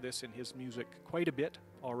referred to this in his music quite a bit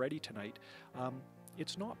already tonight,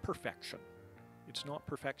 it's not perfection. It's not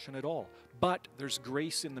perfection at all. But there's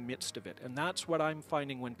grace in the midst of it. And that's what I'm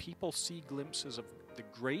finding when people see glimpses of the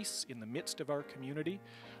grace in the midst of our community.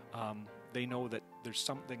 They know that there's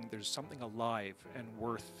something alive and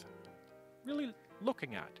worth really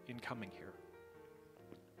looking at in coming here.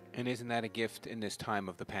 And isn't that a gift in this time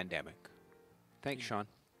of the pandemic? Thanks, Sean.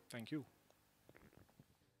 Thank you.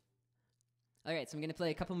 All right, so I'm going to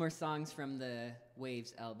play a couple more songs from the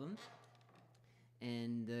Waves album.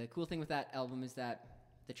 And the cool thing with that album is that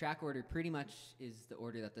the track order pretty much is the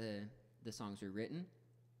order that the songs were written.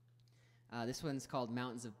 This one's called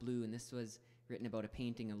Mountains of Blue, and this was written about a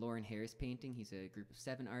painting, a Lauren Harris painting. He's a group of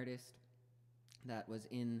 7 artists that was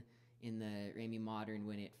in the Ramey Modern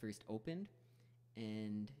when it first opened.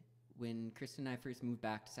 And when Kristen and I first moved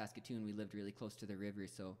back to Saskatoon, we lived really close to the river,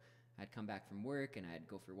 so I'd come back from work and I'd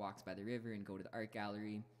go for walks by the river and go to the art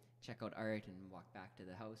gallery, check out art, and walk back to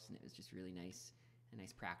the house, and it was just really nice. A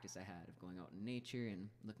nice practice I had of going out in nature and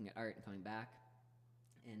looking at art and coming back.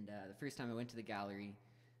 And the first time I went to the gallery,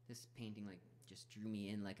 this painting just drew me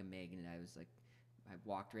in like a magnet. I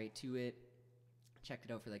walked right to it, checked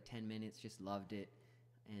it out for 10 minutes, just loved it,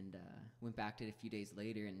 and went back to it a few days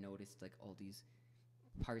later and noticed all these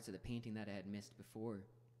parts of the painting that I had missed before.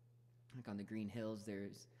 On the green hills,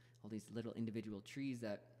 there's all these little individual trees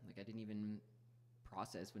that I didn't even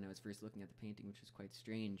process when I was first looking at the painting, which was quite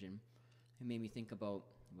strange. And it made me think about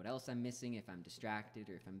what else I'm missing, if I'm distracted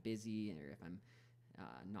or if I'm busy or if I'm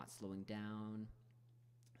not slowing down.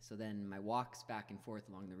 So then my walks back and forth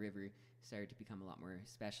along the river started to become a lot more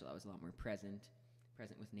special. I was a lot more present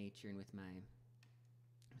with nature and with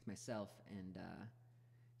myself. And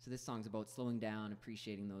so this song's about slowing down,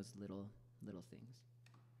 appreciating those little things.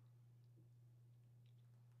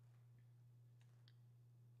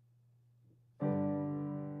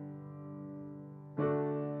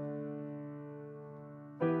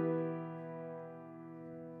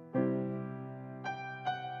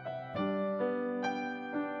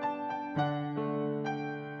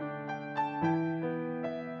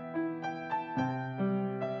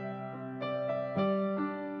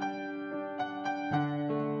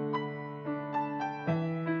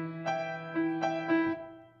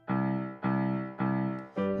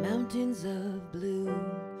 Mountains of blue,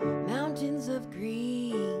 mountains of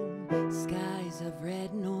green, skies of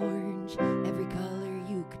red and orange, every color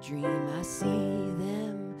you could dream. I see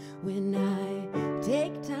them when I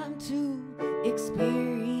take time to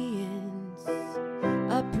experience,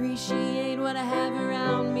 appreciate what I have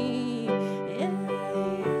around me. Yeah,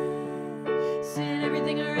 yeah. Seeing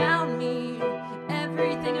everything around me,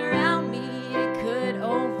 everything around me, it could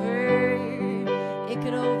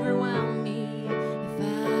overwhelm me if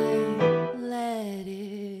I let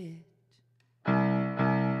it. I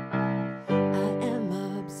am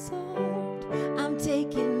absorbed, I'm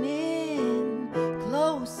taking in.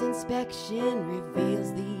 Close inspection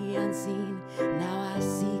reveals the unseen. Now I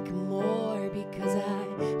seek more because I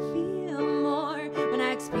feel more when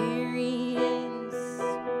I experience,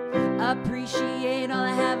 appreciate all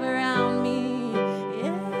I have around me.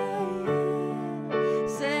 Yeah, yeah.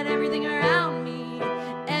 Said everything around me,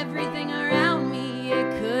 everything around me,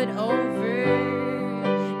 it could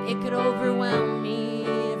overwhelm me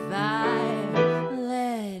if I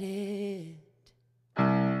let it.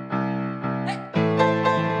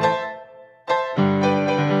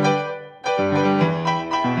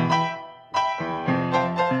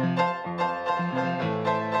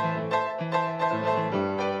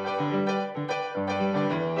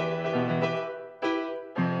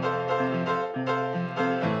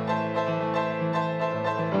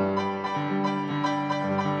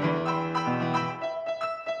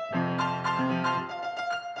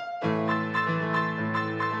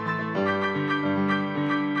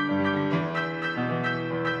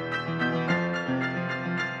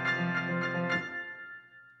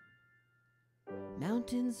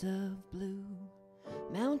 Mountains of blue,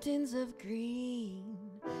 mountains of green,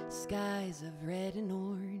 skies of red and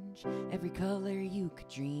orange, every color you could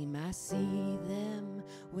dream. I see them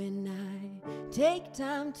when I take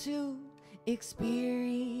time to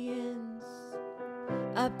experience,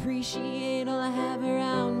 appreciate all I have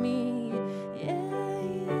around me. Yeah,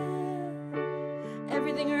 yeah.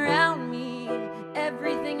 Everything around me,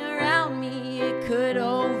 everything around me, it could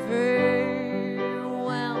overwhelm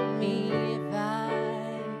me if I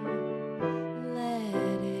let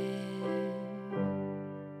it.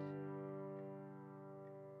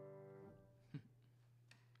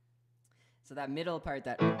 So that middle part,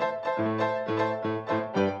 that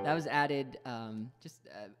was added.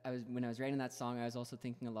 When I was writing that song, I was also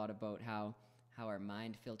thinking a lot about how our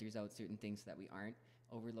mind filters out certain things so that we aren't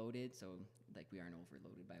overloaded. So like we aren't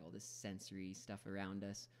overloaded by all this sensory stuff around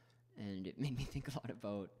us. And it made me think a lot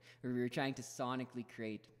about, where we were trying to sonically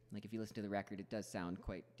create, like if you listen to the record, it does sound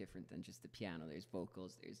quite different than just the piano. There's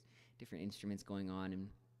vocals, there's different instruments going on, and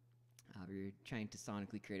we were trying to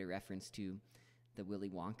sonically create a reference to the Willy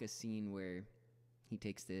Wonka scene where he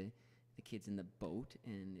takes the kids in the boat,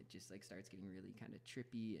 and it just like starts getting really kind of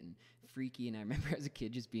trippy and freaky. And I remember as a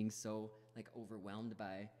kid just being so like overwhelmed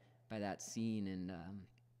by that scene, and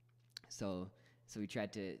so we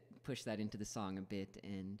tried to push that into the song a bit,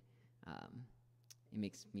 and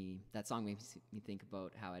that song makes me think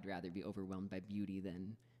about how I'd rather be overwhelmed by beauty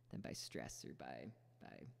than by stress or by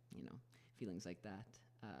feelings like that.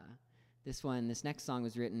 This next song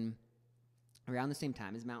was written around the same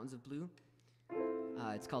time as Mountains of Blue.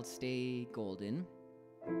 It's called Stay Golden,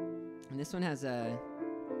 and this one has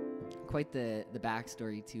quite the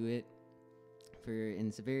backstory to it. And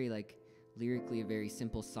it's a very like lyrically a very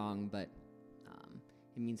simple song, but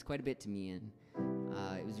it means quite a bit to me. And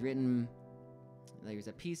it was written. There's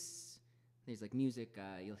a piece. There's like music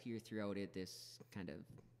you'll hear throughout it. This kind of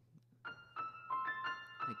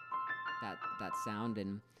like that sound.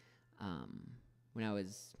 And when I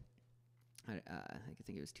was I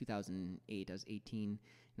think it was 2008. I was 18,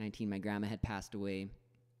 19. My grandma had passed away,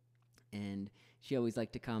 and she always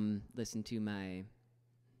liked to come listen to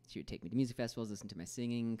she would take me to music festivals, listen to my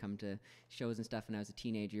singing, come to shows and stuff when I was a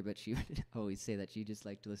teenager, but she would always say that she just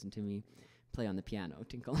liked to listen to me play on the piano,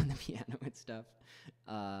 tinkle on the piano and stuff.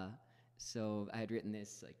 So I had written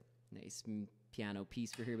this like nice piano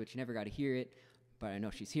piece for her, but she never got to hear it. But I know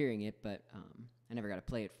she's hearing it, but I never got to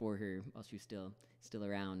play it for her while she was still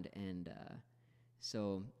around. And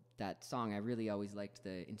so that song, I really always liked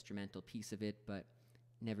the instrumental piece of it, but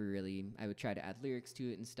never really, I would try to add lyrics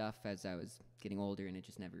to it and stuff as I was getting older, and it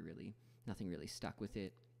just nothing really stuck with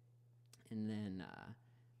it. And then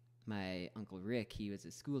my Uncle Rick, he was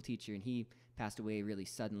a school teacher, and he passed away really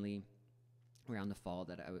suddenly around the fall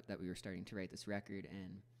that we were starting to write this record.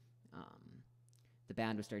 And the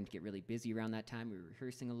band was starting to get really busy around that time. We were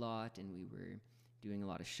rehearsing a lot, and we were doing a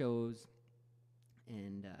lot of shows.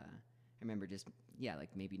 And I remember just,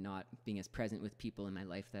 like maybe not being as present with people in my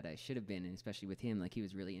life that I should have been, and especially with him. Like, he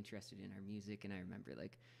was really interested in our music, and I remember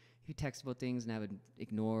like he'd text about things, and I would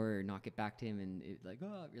ignore or not get back to him, and it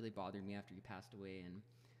really bothered me after he passed away.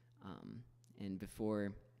 And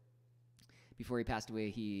before he passed away,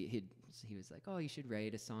 he was like, oh, you should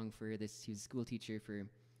write a song for this. He was a school teacher for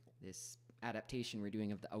this adaptation we're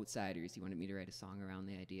doing of The Outsiders. He wanted me to write a song around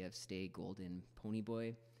the idea of Stay Golden Pony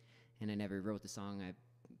Boy, and I never wrote the song. I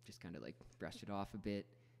just kind of like brushed it off a bit.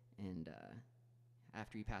 And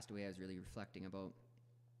after he passed away, I was really reflecting about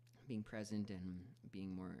being present and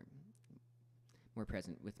being more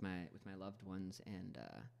present with my loved ones. And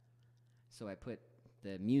so I put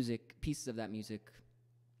the pieces of that music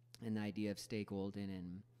and the idea of Stay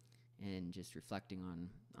Golden and just reflecting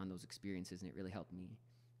on those experiences, and it really helped me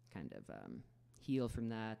kind of heal from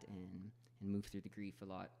that and move through the grief a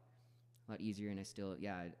lot easier. And I still,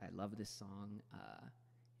 I love this song.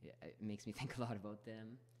 It makes me think a lot about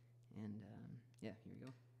them. And here we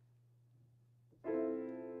go.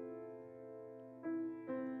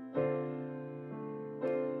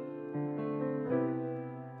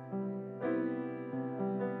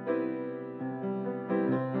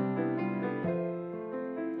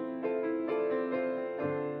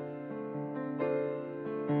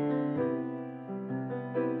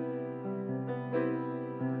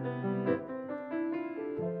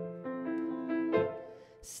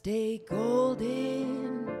 Stay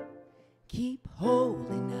golden, keep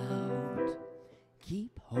holding out,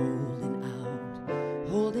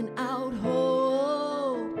 holding out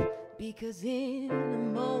hope, because in a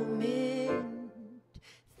moment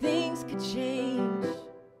things could change,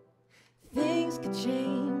 things could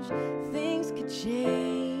change, things could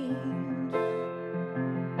change.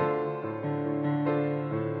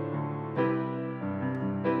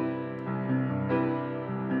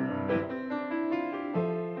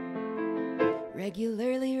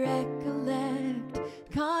 Regularly recollect,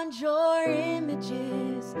 conjure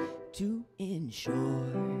images to ensure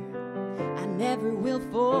I never will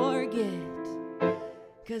forget.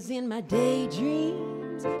 'Cause in my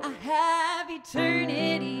daydreams I have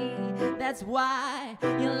eternity. That's why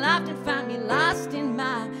you'll often find me lost in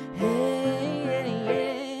my head.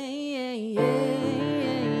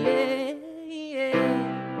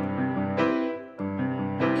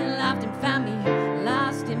 You'll often find me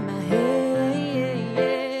lost in my head.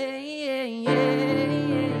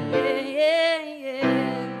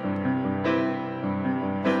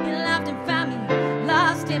 You'll often find me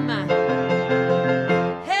lost in my head.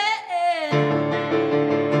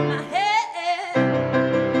 My head.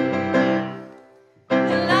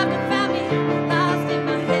 You'll often find me lost in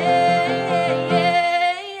my head.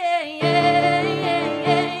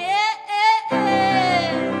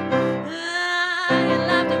 You'll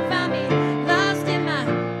often find me lost in my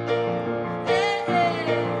head.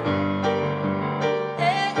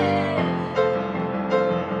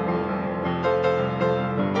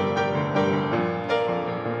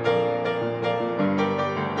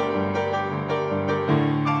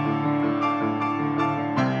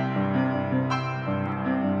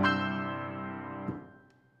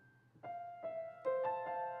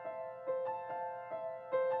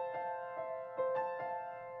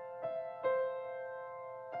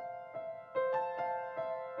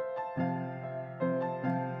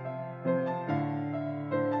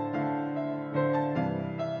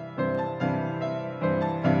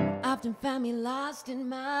 Often find me lost in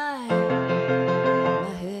my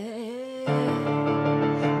head, my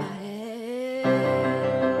head.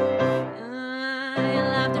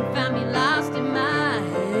 You'll often find me lost in my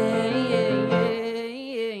head.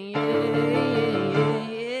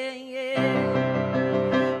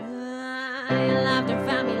 You'll often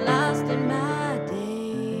find me lost in my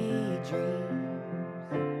daydreams.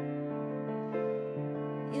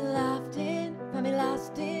 You'll often find me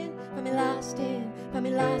lost in, find me lost in, find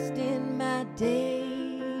me lost in my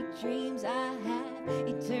daydreams. I have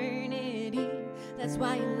eternity. That's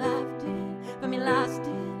why you loved it. Find me lost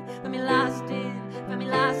in, find me lost in, find me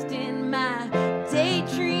lost in my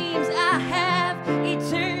daydreams. I have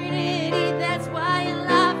eternity. That's why you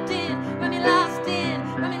loved it. Find me lost in,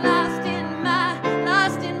 find me lost in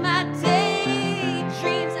my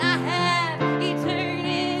daydreams. I have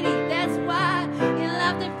eternity. That's why you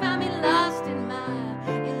loved it. Find me lost in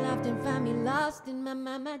you loved and find me lost in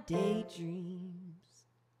my daydreams.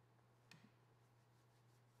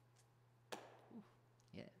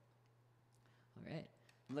 Yeah. All right.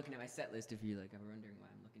 I'm looking at my set list. If you're wondering why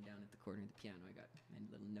I'm looking down at the corner of the piano, I got my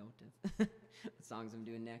little note of what songs I'm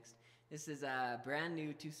doing next. This is a brand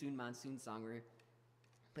new Too Soon Monsoon song. We're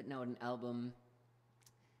putting out an album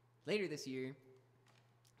later this year.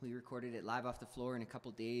 We recorded it live off the floor in a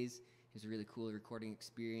couple days. It was a really cool recording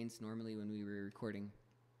experience. Normally when we were recording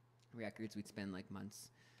records, we'd spend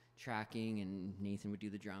months tracking, and Nathan would do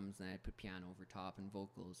the drums, and I'd put piano over top and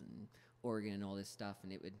vocals and organ and all this stuff,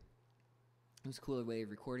 and it was a cooler way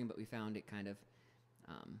of recording, but we found it kind of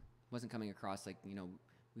wasn't coming across like, you know,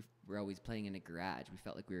 we're always playing in a garage. We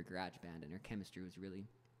felt like we were a garage band, and our chemistry was really,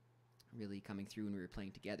 really coming through when we were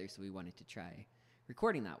playing together, so we wanted to try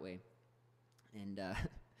recording that way. And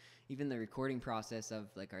even the recording process of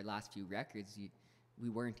like our last few records, we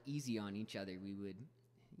weren't easy on each other. We would,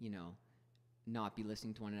 you know, not be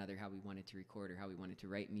listening to one another how we wanted to record or how we wanted to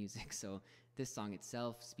write music. So this song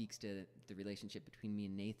itself speaks to the relationship between me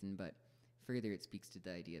and Nathan, but further it speaks to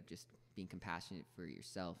the idea of just being compassionate for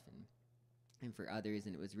yourself and for others.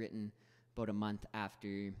 And it was written about a month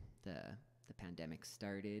after the pandemic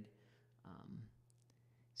started.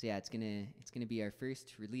 So yeah, it's gonna be our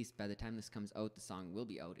first release. By the time this comes out, the song will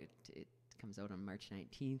be out. It comes out on March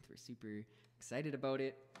 19th. We're super excited about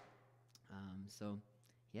it. So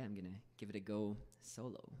yeah, I'm gonna give it a go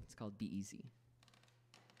solo. It's called Be Easy.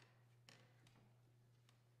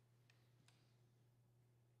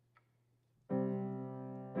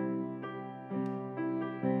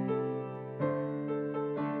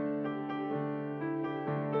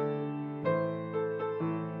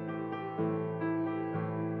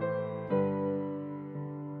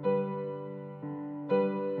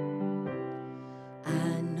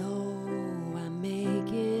 I know I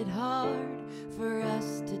make it hard for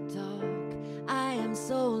us to talk. I am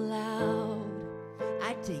so loud,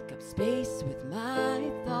 I take up space with my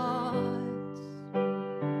thoughts.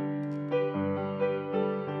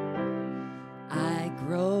 I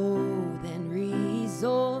grow, then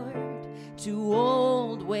resort to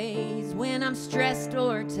old ways. When I'm stressed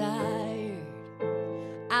or tired,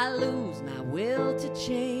 I lose my will to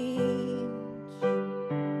change.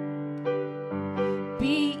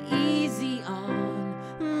 Be easy on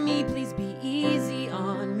me, please be easy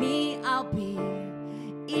on me. I'll be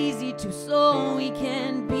easy too, so we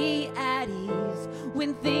can be at ease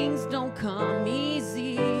when things don't come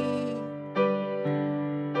easy.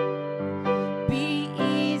 Be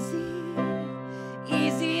easy,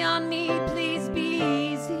 easy on me, please be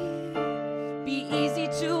easy. Be easy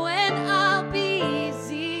too, and I'll be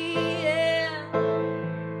easy, yeah.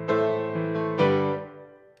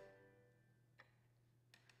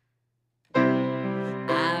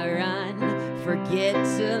 I run, forget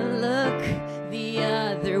to look the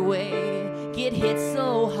other way. Get hit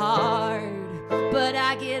so hard, but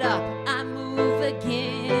I get up, I move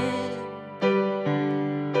again.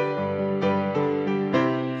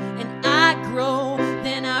 And I grow,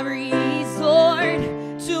 then I resort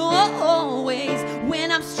to always.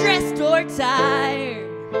 When I'm stressed or tired,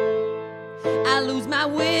 I lose my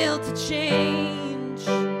will to change.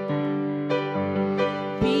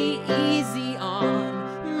 Be easy on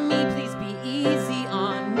me, please be easy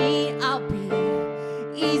on me. I'll be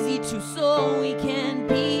easy too, so we can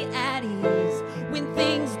be at ease when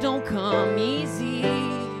things don't come easy.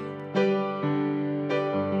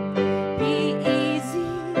 Be easy,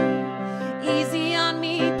 easy on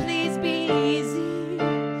me, please be easy.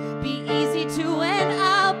 Be easy too, and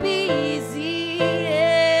I'll be easy,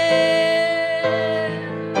 yeah.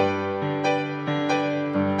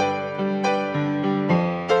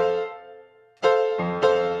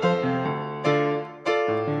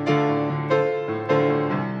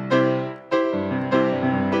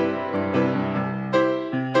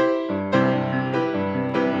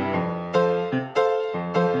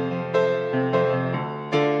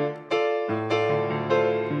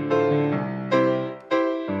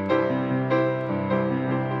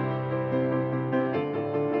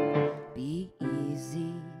 Be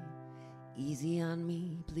easy, easy on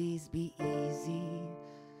me, please be easy.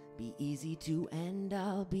 Be easy too, and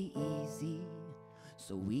I'll be easy,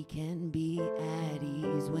 so we can be at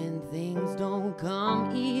ease when things don't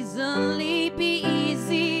come easily. Be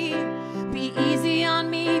easy on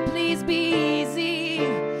me, please be easy.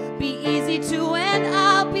 Be easy too, and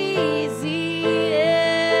I'll be easy, yeah.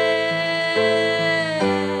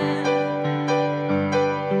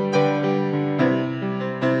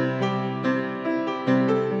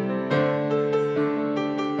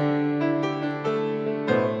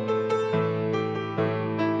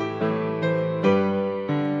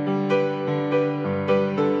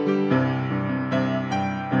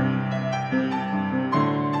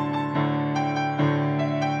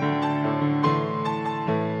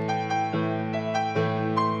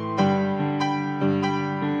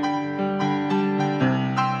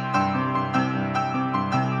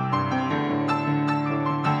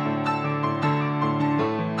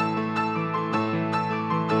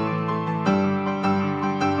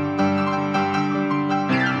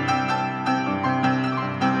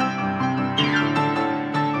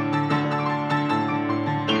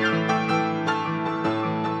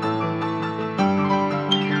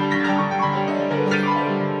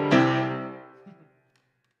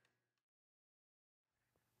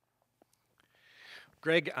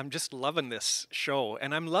 Greg, I'm just loving this show,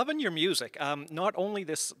 and I'm loving your music. Not only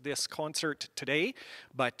this concert today,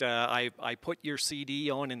 but I put your CD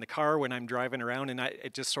on in the car when I'm driving around, and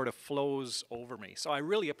it just sort of flows over me. So I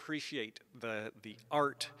really appreciate the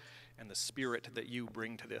art and the spirit that you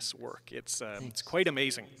bring to this work. It's quite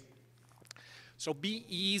amazing. So be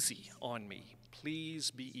easy on me, please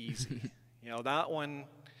be easy. You know, that one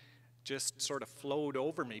just sort of flowed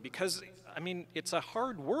over me because, I mean, it's a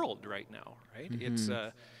hard world right now, right? It's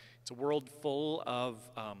a world full of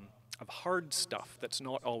hard stuff that's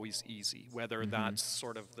not always easy, whether that's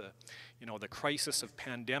sort of the crisis of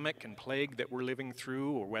pandemic and plague that we're living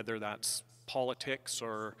through, or whether that's politics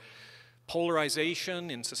or polarization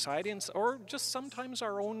in society, or just sometimes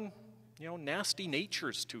our own, nasty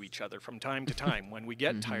natures to each other from time to time when we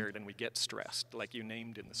get tired and we get stressed, like you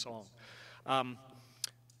named in the song.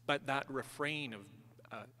 But that refrain of,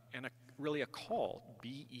 really a call,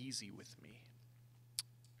 be easy with me.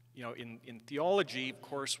 You know, in theology, of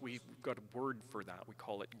course, we've got a word for that. We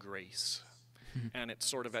call it grace. And it's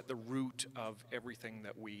sort of at the root of everything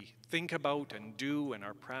that we think about and do in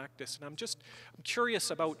our practice. And I'm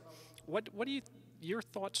curious about what are your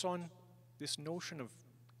thoughts on this notion of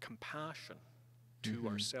compassion to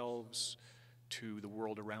ourselves, to the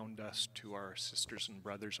world around us, to our sisters and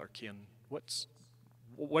brothers, our kin?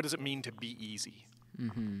 What does it mean to be easy?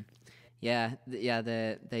 Yeah,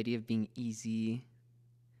 the idea of being easy,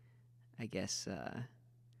 I guess,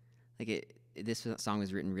 this song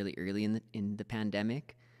was written really early in the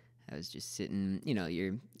pandemic. I was just sitting,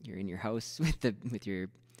 you're in your house with your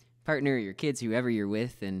partner, your kids, whoever you're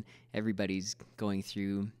with, and everybody's going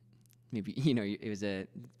through, maybe, it was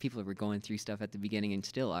people were going through stuff at the beginning and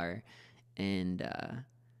still are, and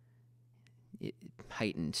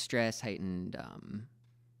heightened stress, heightened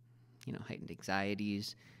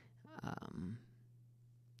anxieties.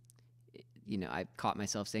 I caught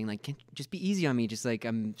myself saying, like, just be easy on me, just like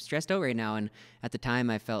I'm stressed out right now. And at the time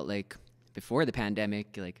I felt like, before the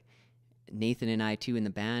pandemic, like Nathan and I too in the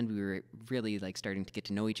band, we were really like starting to get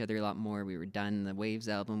to know each other a lot more. We were done the Waves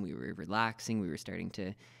album, we were relaxing, we were starting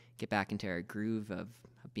to get back into our groove of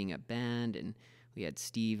being a band, and we had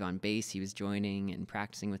Steve on bass. He was joining and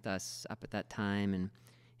practicing with us up at that time, and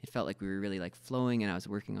it felt like we were really like flowing, and I was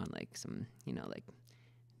working on like some, like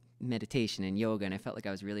meditation and yoga, and I felt like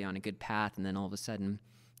I was really on a good path. And then all of a sudden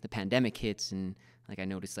the pandemic hits, and like I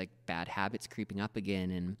noticed like bad habits creeping up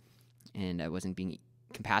again, and I wasn't being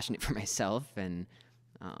compassionate for myself, and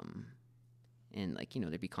like,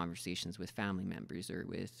 there'd be conversations with family members or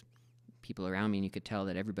with people around me, and you could tell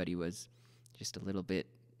that everybody was just a little bit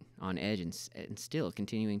on edge, and still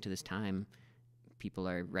continuing to this time, people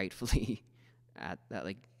are rightfully at that,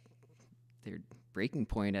 like, their breaking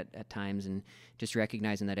point at times, and just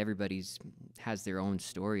recognizing that everybody's has their own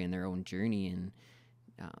story and their own journey, and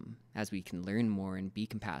as we can learn more and be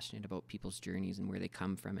compassionate about people's journeys and where they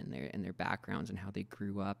come from and their backgrounds and how they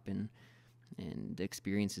grew up and the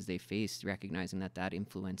experiences they faced, recognizing that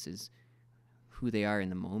influences who they are in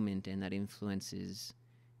the moment, and that influences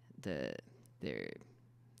the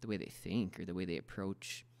way they think, or the way they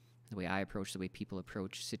approach, the way I approach, the way people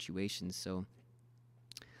approach situations. So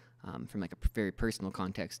from like a very personal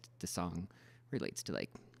context, the song relates to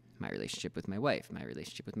like my relationship with my wife, my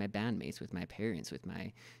relationship with my bandmates, with my parents, with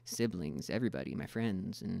my siblings, everybody, my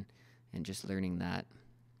friends, and just learning that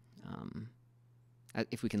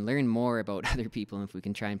if we can learn more about other people, and if we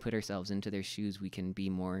can try and put ourselves into their shoes, we can be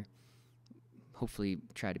more, hopefully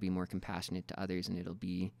try to be more compassionate to others, and it'll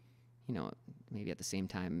be, maybe at the same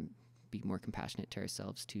time be more compassionate to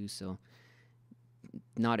ourselves too. So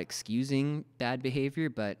not excusing bad behavior,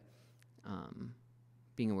 but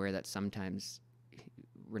being aware that sometimes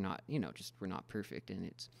we're not, we're not perfect, and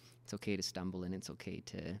it's okay to stumble, and it's okay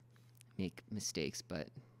to make mistakes, but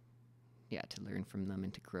yeah, to learn from them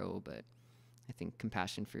and to grow. But I think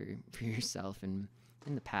compassion for yourself, and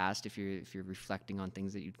in the past, if you're reflecting on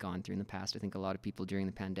things that you've gone through in the past, I think a lot of people during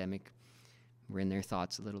the pandemic were in their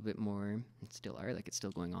thoughts a little bit more, and still are, like it's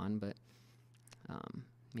still going on, but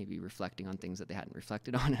maybe reflecting on things that they hadn't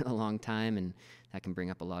reflected on in a long time, and that can bring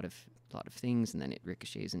up a lot of things, and then it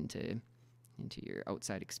ricochets into your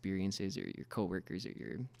outside experiences, or your coworkers, or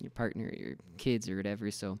your partner, or your kids, or whatever.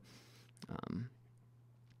 So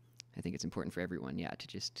I think it's important for everyone, to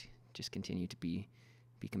just continue to be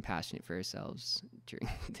compassionate for ourselves during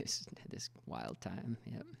this wild time.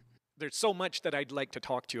 Yep. There's so much that I'd like to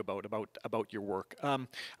talk to you about your work.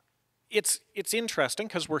 It's interesting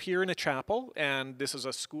because we're here in a chapel, and this is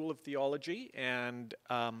a school of theology, and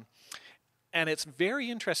it's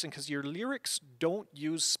very interesting because your lyrics don't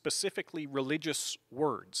use specifically religious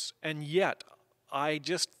words, and yet I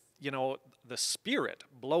just, the spirit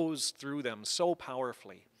blows through them so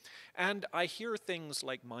powerfully. And I hear things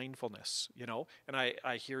like mindfulness, and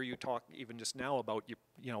I hear you talk even just now about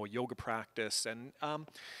yoga practice, and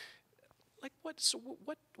like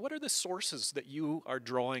what are the sources that you are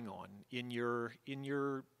drawing on in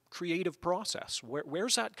your creative process?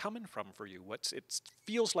 Where's that coming from for you? It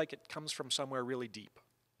feels like it comes from somewhere really deep.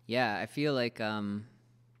 Yeah, I feel like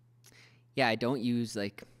I don't use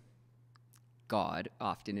like God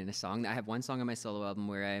often in a song. I have one song on my solo album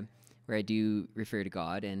where I do refer to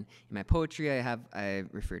God, and in my poetry I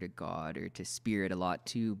refer to God or to spirit a lot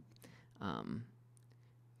too.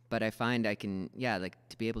 But I find I can like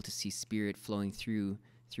to be able to see spirit flowing through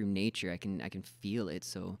nature. I can feel it,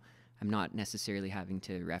 so I'm not necessarily having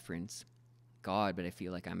to reference God, but I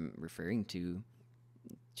feel like I'm referring to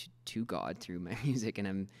God through my music,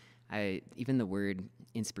 and I even the word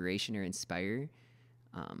inspiration or inspire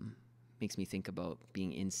makes me think about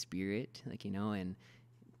being in spirit, and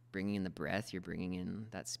bringing in the breath. You're bringing in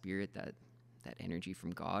that spirit, that energy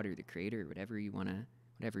from God or the Creator, whatever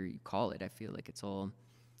you call it. I feel like it's all,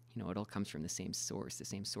 it all comes from the same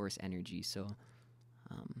source energy. So,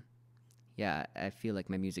 I feel like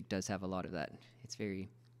my music does have a lot of that. It's very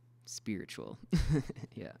spiritual.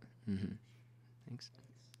 Yeah. Mm-hmm. Thanks.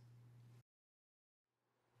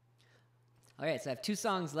 All right, so I have 2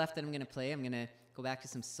 songs left that I'm going to play. I'm going to go back to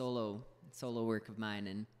some solo work of mine,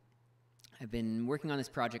 and I've been working on this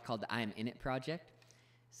project called the I'm In It project.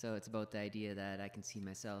 So it's about the idea that I can see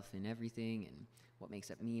myself in everything, and what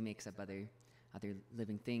makes up me makes up other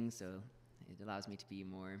living things. So it allows me to be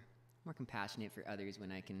more compassionate for others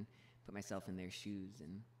when I can put myself in their shoes,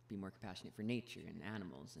 and be more compassionate for nature and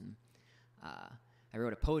animals. And I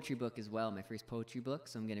wrote a poetry book as well, my first poetry book.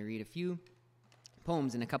 So I'm going to read a few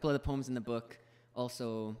poems, and a couple of the poems in the book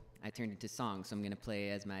also I turned into songs. So I'm going to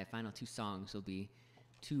play as my final 2 songs will be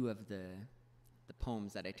 2 of the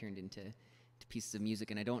poems that I turned into pieces of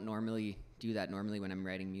music. And I don't normally do that. Normally when I'm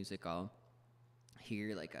writing music, I'll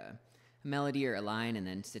hear like a melody or a line and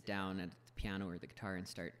then sit down at the piano or the guitar and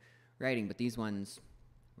start writing. But these ones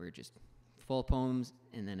were just full poems,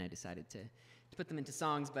 and then I decided to put them into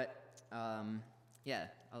songs. But I'll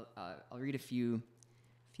read a few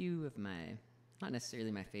of my, not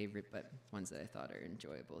necessarily my favorite, but ones that I thought are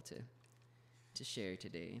enjoyable to share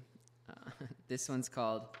today. This one's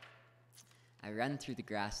called I Run Through the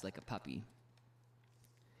Grass Like a Puppy.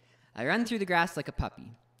 I run through the grass like a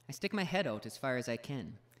puppy. I stick my head out as far as I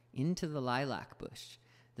can, into the lilac bush.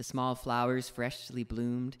 The small flowers, freshly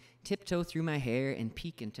bloomed, tiptoe through my hair and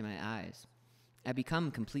peek into my eyes. I become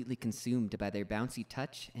completely consumed by their bouncy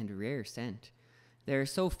touch and rare scent. There are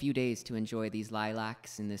so few days to enjoy these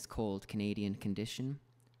lilacs in this cold Canadian condition.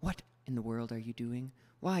 What in the world are you doing?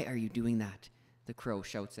 Why are you doing that? The crow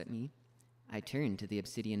shouts at me. I turn to the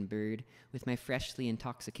obsidian bird with my freshly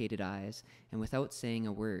intoxicated eyes, and without saying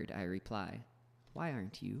a word, I reply, "Why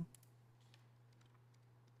aren't you?"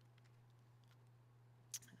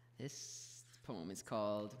 This poem is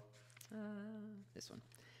called, this one.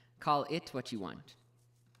 Call it what you want.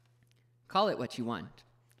 Call it what you want,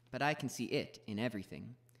 but I can see it in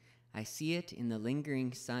everything. I see it in the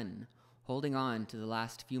lingering sun, holding on to the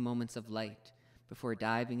last few moments of light before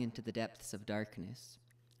diving into the depths of darkness.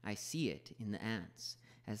 I see it in the ants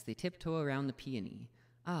as they tiptoe around the peony.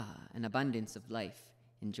 An abundance of life,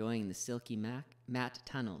 enjoying the silky matte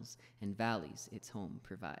tunnels and valleys its home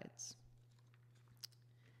provides.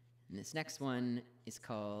 And this next poem is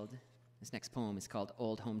called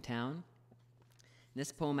Old Hometown.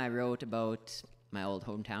 This poem I wrote about my old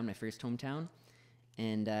hometown, my first hometown,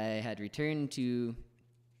 and I had returned to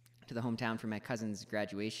the hometown for my cousin's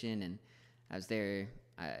graduation, and I was there.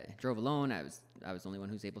 I drove alone. I was the only one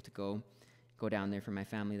who was able to go down there for my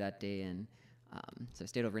family that day, and so I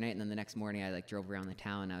stayed overnight. And then the next morning, I drove around the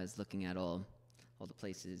town. I was looking at all the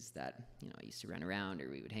places that I used to run around, or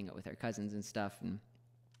we would hang out with our cousins and stuff. And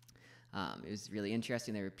it was really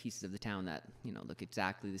interesting. There were pieces of the town that look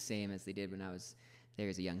exactly the same as they did when I was there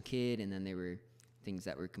as a young kid, and then there were things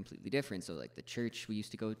that were completely different. So like the church we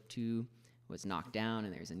used to go to was knocked down,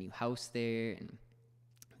 and there's a new house there, and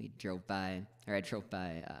I drove by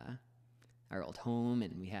our old home,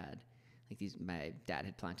 and we had my dad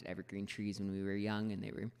had planted evergreen trees when we were young, and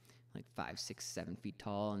they were 5, 6, 7 feet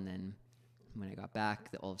tall. And then when I got back,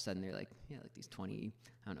 all of a sudden they're these 20,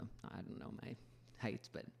 I don't know my heights,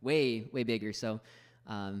 but way bigger. So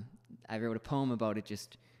I wrote a poem about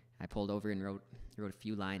it. I pulled over and wrote a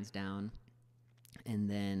few lines down, and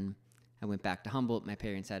then I went back to Humboldt. My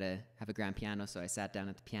parents have a grand piano, so I sat down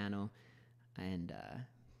at the piano and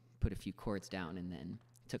put a few chords down, and then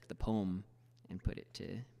took the poem and put it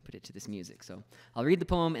to this music. So I'll read the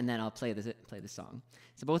poem and then I'll play the song.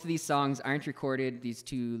 So both of these songs aren't recorded. These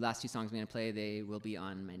last two songs I'm going to play, they will be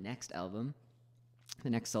on my next album, the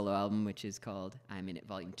next solo album, which is called I'm In It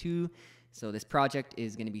Volume 2. So this project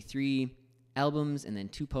is going to be 3 albums and then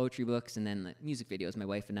 2 poetry books and then music videos. My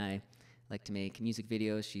wife and I like to make music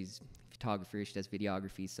videos. She's a photographer, she does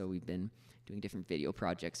videography, so we've been doing different video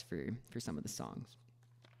projects for some of the songs.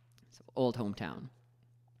 So Old Hometown.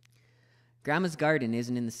 Grandma's garden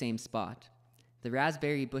isn't in the same spot. The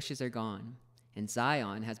raspberry bushes are gone, and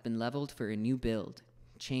Zion has been leveled for a new build.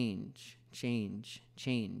 Change, change,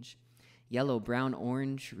 change. Yellow, brown,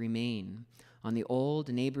 orange remain on the old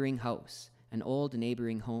neighboring house, an old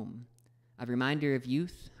neighboring home. A reminder of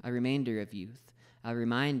youth, a remainder of youth, a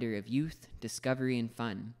reminder of youth, discovery, and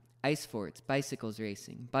fun. Ice forts, bicycles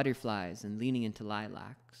racing, butterflies, and leaning into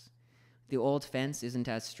lilacs. The old fence isn't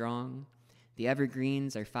as strong. The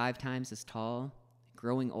evergreens are 5 times as tall,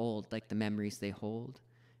 growing old like the memories they hold.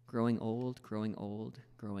 Growing old, growing old,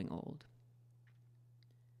 growing old.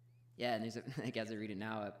 Yeah, and there's like as I read it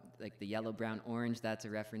now, like the yellow, brown, orange, that's a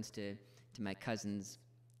reference to my cousin's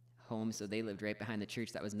home. So they lived right behind the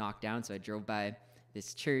church that was knocked down. So I drove by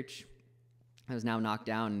this church that was now knocked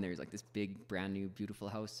down, and there's like this big, brand new, beautiful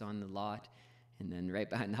house on the lot. And then right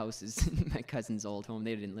behind the house is my cousin's old home.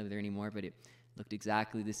 They didn't live there anymore, but it looked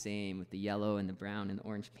exactly the same with the yellow and the brown and the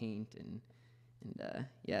orange paint. And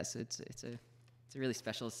yeah, so it's a really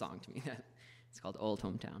special song to me. It's called Old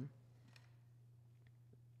Hometown.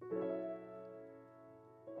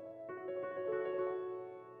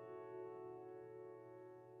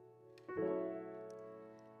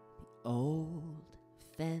 The old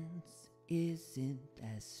fence isn't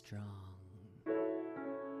as strong.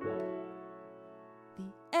 The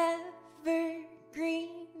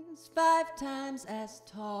evergreens 5 times as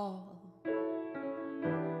tall.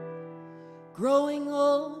 Growing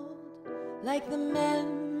old like the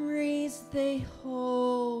memories they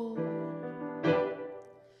hold.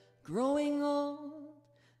 Growing old,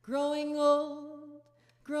 growing old,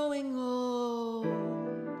 growing old.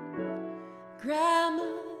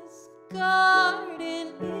 Grandma's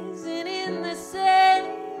garden isn't in the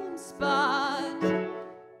same spot.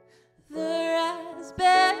 The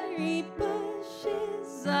raspberry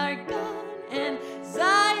bushes are gone, and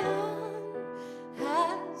Zion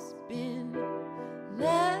has been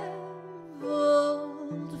leveled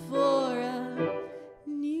for a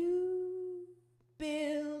new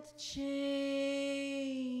build. Change.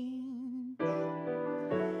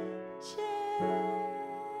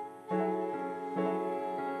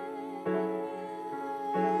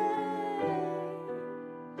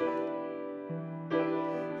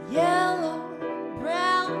 Yellow,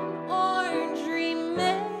 brown, orange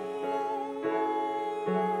remain.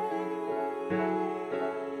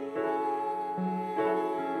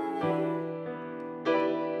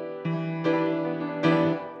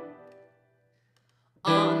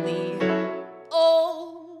 On the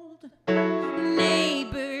old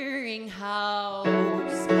neighboring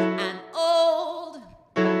house, an old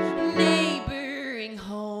neighboring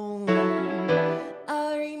home,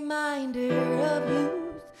 a reminder of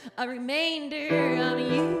youth, a remainder of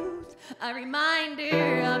youth, a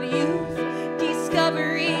reminder of youth,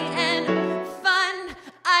 discovery and fun,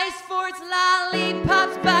 ice sports,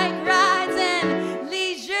 lollipops, bike rides, and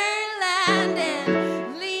leisure land,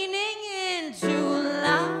 and leaning into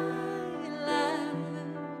lilacs.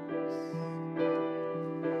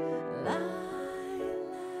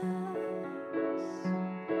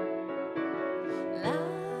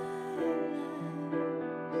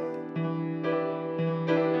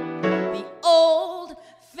 The old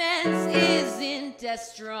fence isn't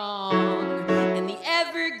as strong, and the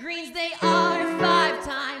evergreens, they are 5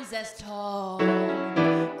 times as tall.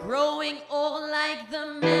 Growing old like the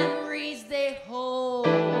memories they hold.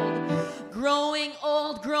 Growing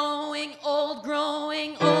old, growing old,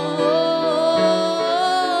 growing old.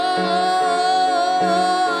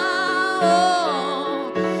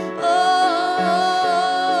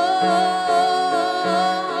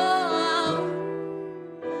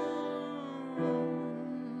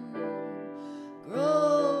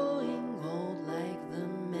 Growing old like the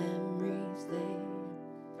memories they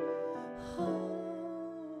hold.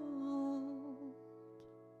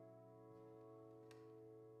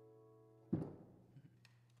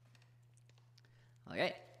 All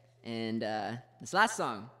right, and this last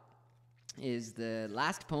song is the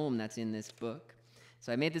last poem that's in this book.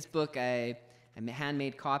 So I made this book. I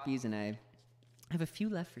handmade copies, and I have a few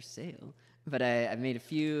left for sale. But I've made a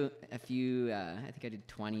few. I think I did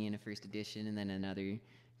 20 in a first edition, and then another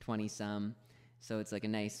 20 some. So it's like a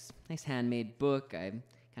nice handmade book. I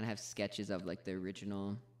kind of have sketches of like the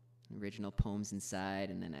original poems inside,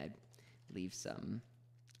 and then I'd leave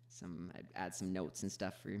I'd add some notes and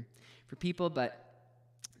stuff for people. But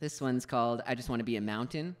this one's called I Just Want to Be a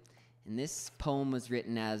Mountain. And this poem was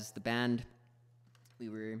written as the band, we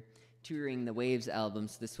were touring the Waves album,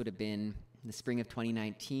 so this would have been the spring of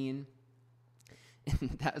 2019. And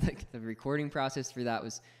that, like, the recording process for that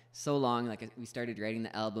was so long. Like, we started writing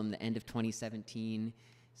the album the end of 2017,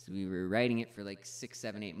 so we were writing it for like 6,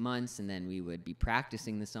 7, 8 months, and then we would be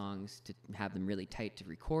practicing the songs to have them really tight to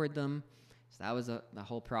record them. So that was the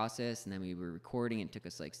whole process, and then we were recording. It took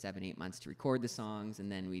us like 7, 8 months to record the songs,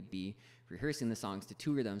 and then we'd be rehearsing the songs to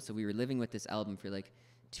tour them. So we were living with this album for like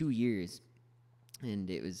 2 years, and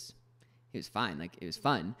it was fine. Like, it was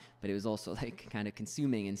fun, but it was also like kind of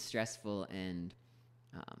consuming and stressful, and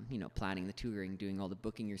you know, planning the touring, doing all the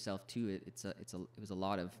booking yourself too. It was a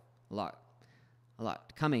lot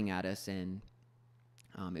coming at us, and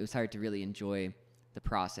it was hard to really enjoy the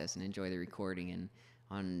process and enjoy the recording. And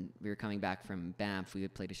we were coming back from Banff. We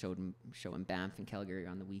had played a show in Banff and Calgary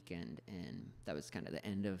on the weekend, and that was kind of the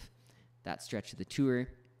end of that stretch of the tour.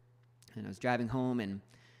 And I was driving home, and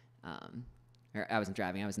or I wasn't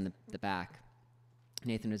driving, I was in the back.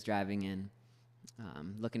 Nathan was driving, and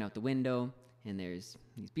looking out the window, and there's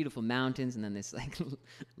these beautiful mountains, and then this like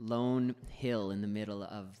lone hill in the middle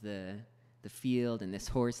of the field, and this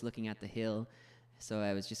horse looking at the hill. So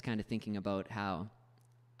I was just kind of thinking about how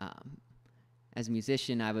as a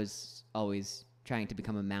musician, I was always trying to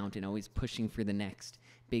become a mountain, always pushing for the next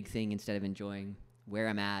big thing instead of enjoying where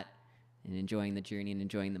I'm at and enjoying the journey and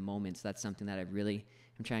enjoying the moments. That's something that I really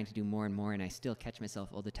am trying to do more and more, and I still catch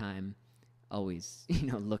myself all the time, always, you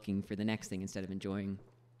know, looking for the next thing instead of enjoying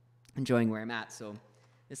where I'm at. So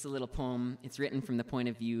this is a little poem. It's written from the point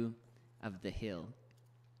of view of the hill,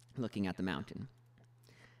 looking at the mountain.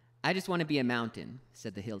 I just want to be a mountain,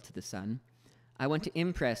 said the hill to the sun. I want to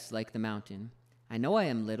impress like the mountain. I know I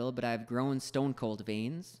am little, but I've grown stone-cold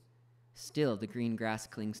veins. Still, the green grass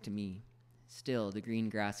clings to me. Still, the green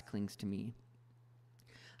grass clings to me.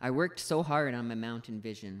 I worked so hard on my mountain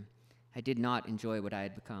vision. I did not enjoy what I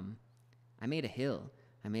had become. I made a hill.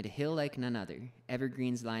 I made a hill like none other.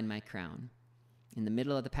 Evergreens line my crown. In the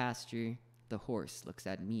middle of the pasture, the horse looks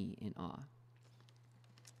at me in awe.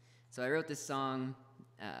 So I wrote this song,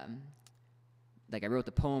 I wrote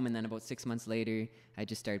the poem, and then about 6 months later, I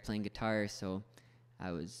just started playing guitar. So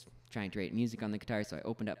I was trying to write music on the guitar, so I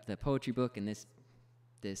opened up the poetry book, and this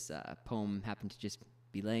poem happened to just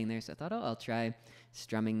be laying there. So I thought, I'll try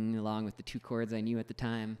strumming along with the 2 chords I knew at the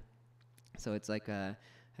time. So it's like I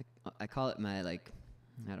call it my, like,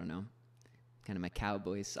 I don't know, kind of my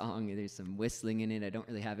cowboy song. There's some whistling in it. I don't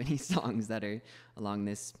really have any songs that are along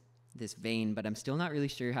this vein, but I'm still not really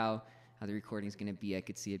sure how the recording's going to be. I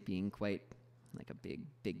could see it being quite like a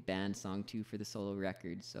big band song too for the solo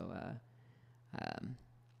record. So I'm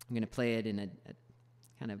going to play it in a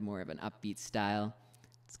kind of more of an upbeat style.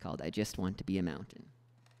 It's called I Just Want to Be a Mountain.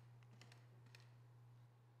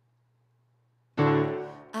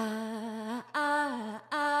 I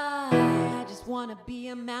just want to be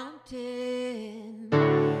a mountain.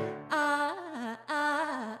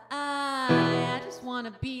 I just want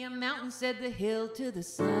to be a mountain, said the hill to the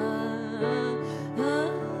sun.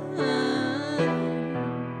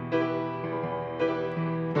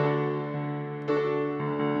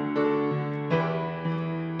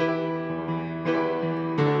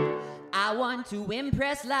 I want to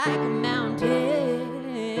impress like a mountain.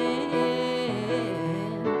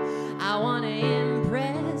 I want to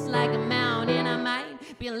impress like a mountain. I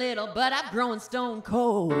might be little, but I've grown stone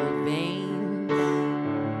cold veins.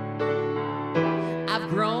 I've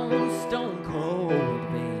grown stone cold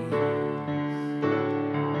veins.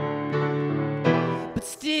 But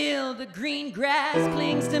still the green grass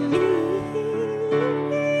clings to me.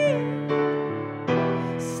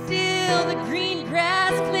 Still the green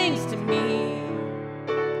grass clings to me.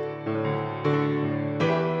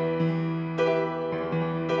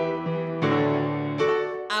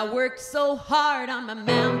 I worked so hard on my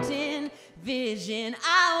mountain vision.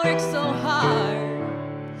 I worked so hard.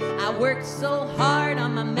 I worked so hard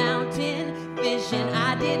on my mountain vision.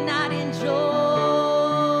 I did not enjoy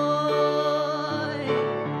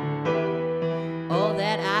all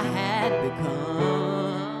that I had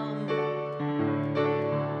become.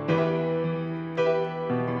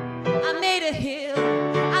 I made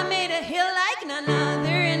a hill like none other,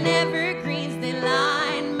 and evergreens they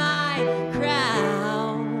line my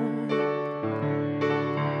crown.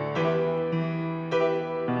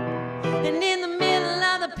 And in the middle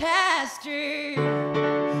of the pasture,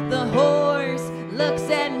 the horse looks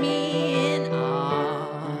at me in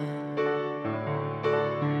awe.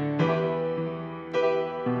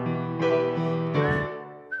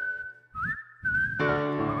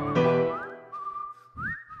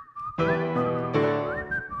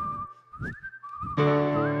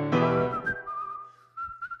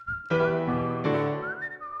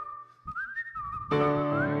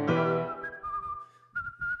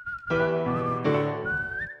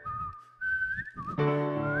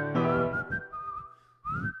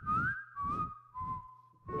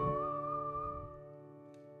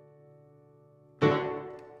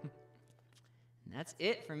 that's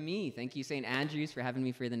it from me. Thank you, St. Andrews, for having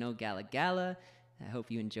me for the No Gala Gala. I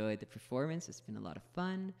hope you enjoyed the performance. It's been a lot of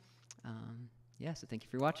fun. So thank you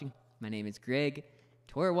for watching. My name is Greg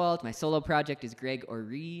Torwald. My solo project is Greg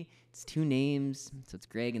Ori. It's 2 names, so it's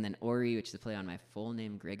Greg and then Ori, which is a play on my full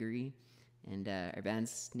name, Gregory. And our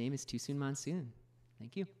band's name is Too Soon Monsoon.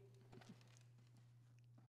 Thank you.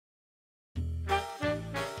 I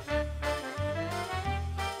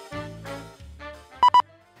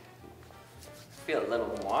feel a little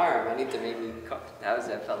warm. I need to maybe I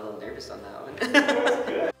felt a little nervous on that one.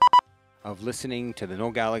 Of listening to the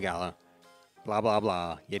No Gala Gala. Blah, blah,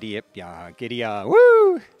 blah. Yiddy yip, ya, giddy ya,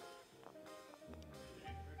 woo!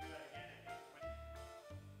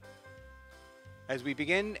 As we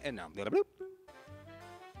begin, and now,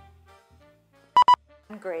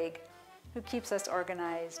 I'm Greg, who keeps us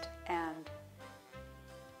organized and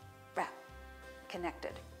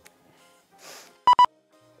connected.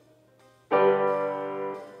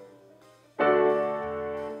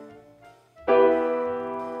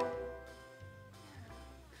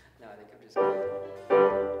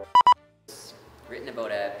 Written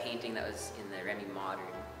about a painting that was in the Remy Modern,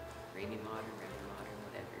 whatever.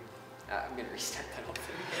 I'm gonna restart that whole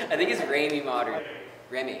thing. I think it's Remy Modern.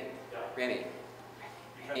 Remy.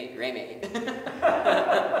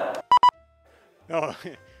 Oh,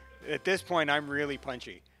 at this point, I'm really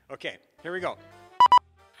punchy. Okay, here we go.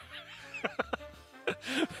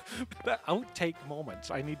 The outtake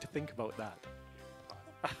moments, I need to think about that.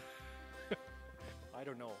 I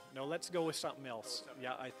don't know. No, let's go with something else.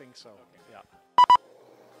 Yeah, I think so. Yeah.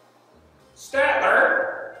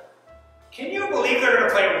 Statler, can you believe they're going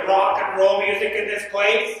to play rock and roll music in this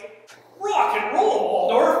place?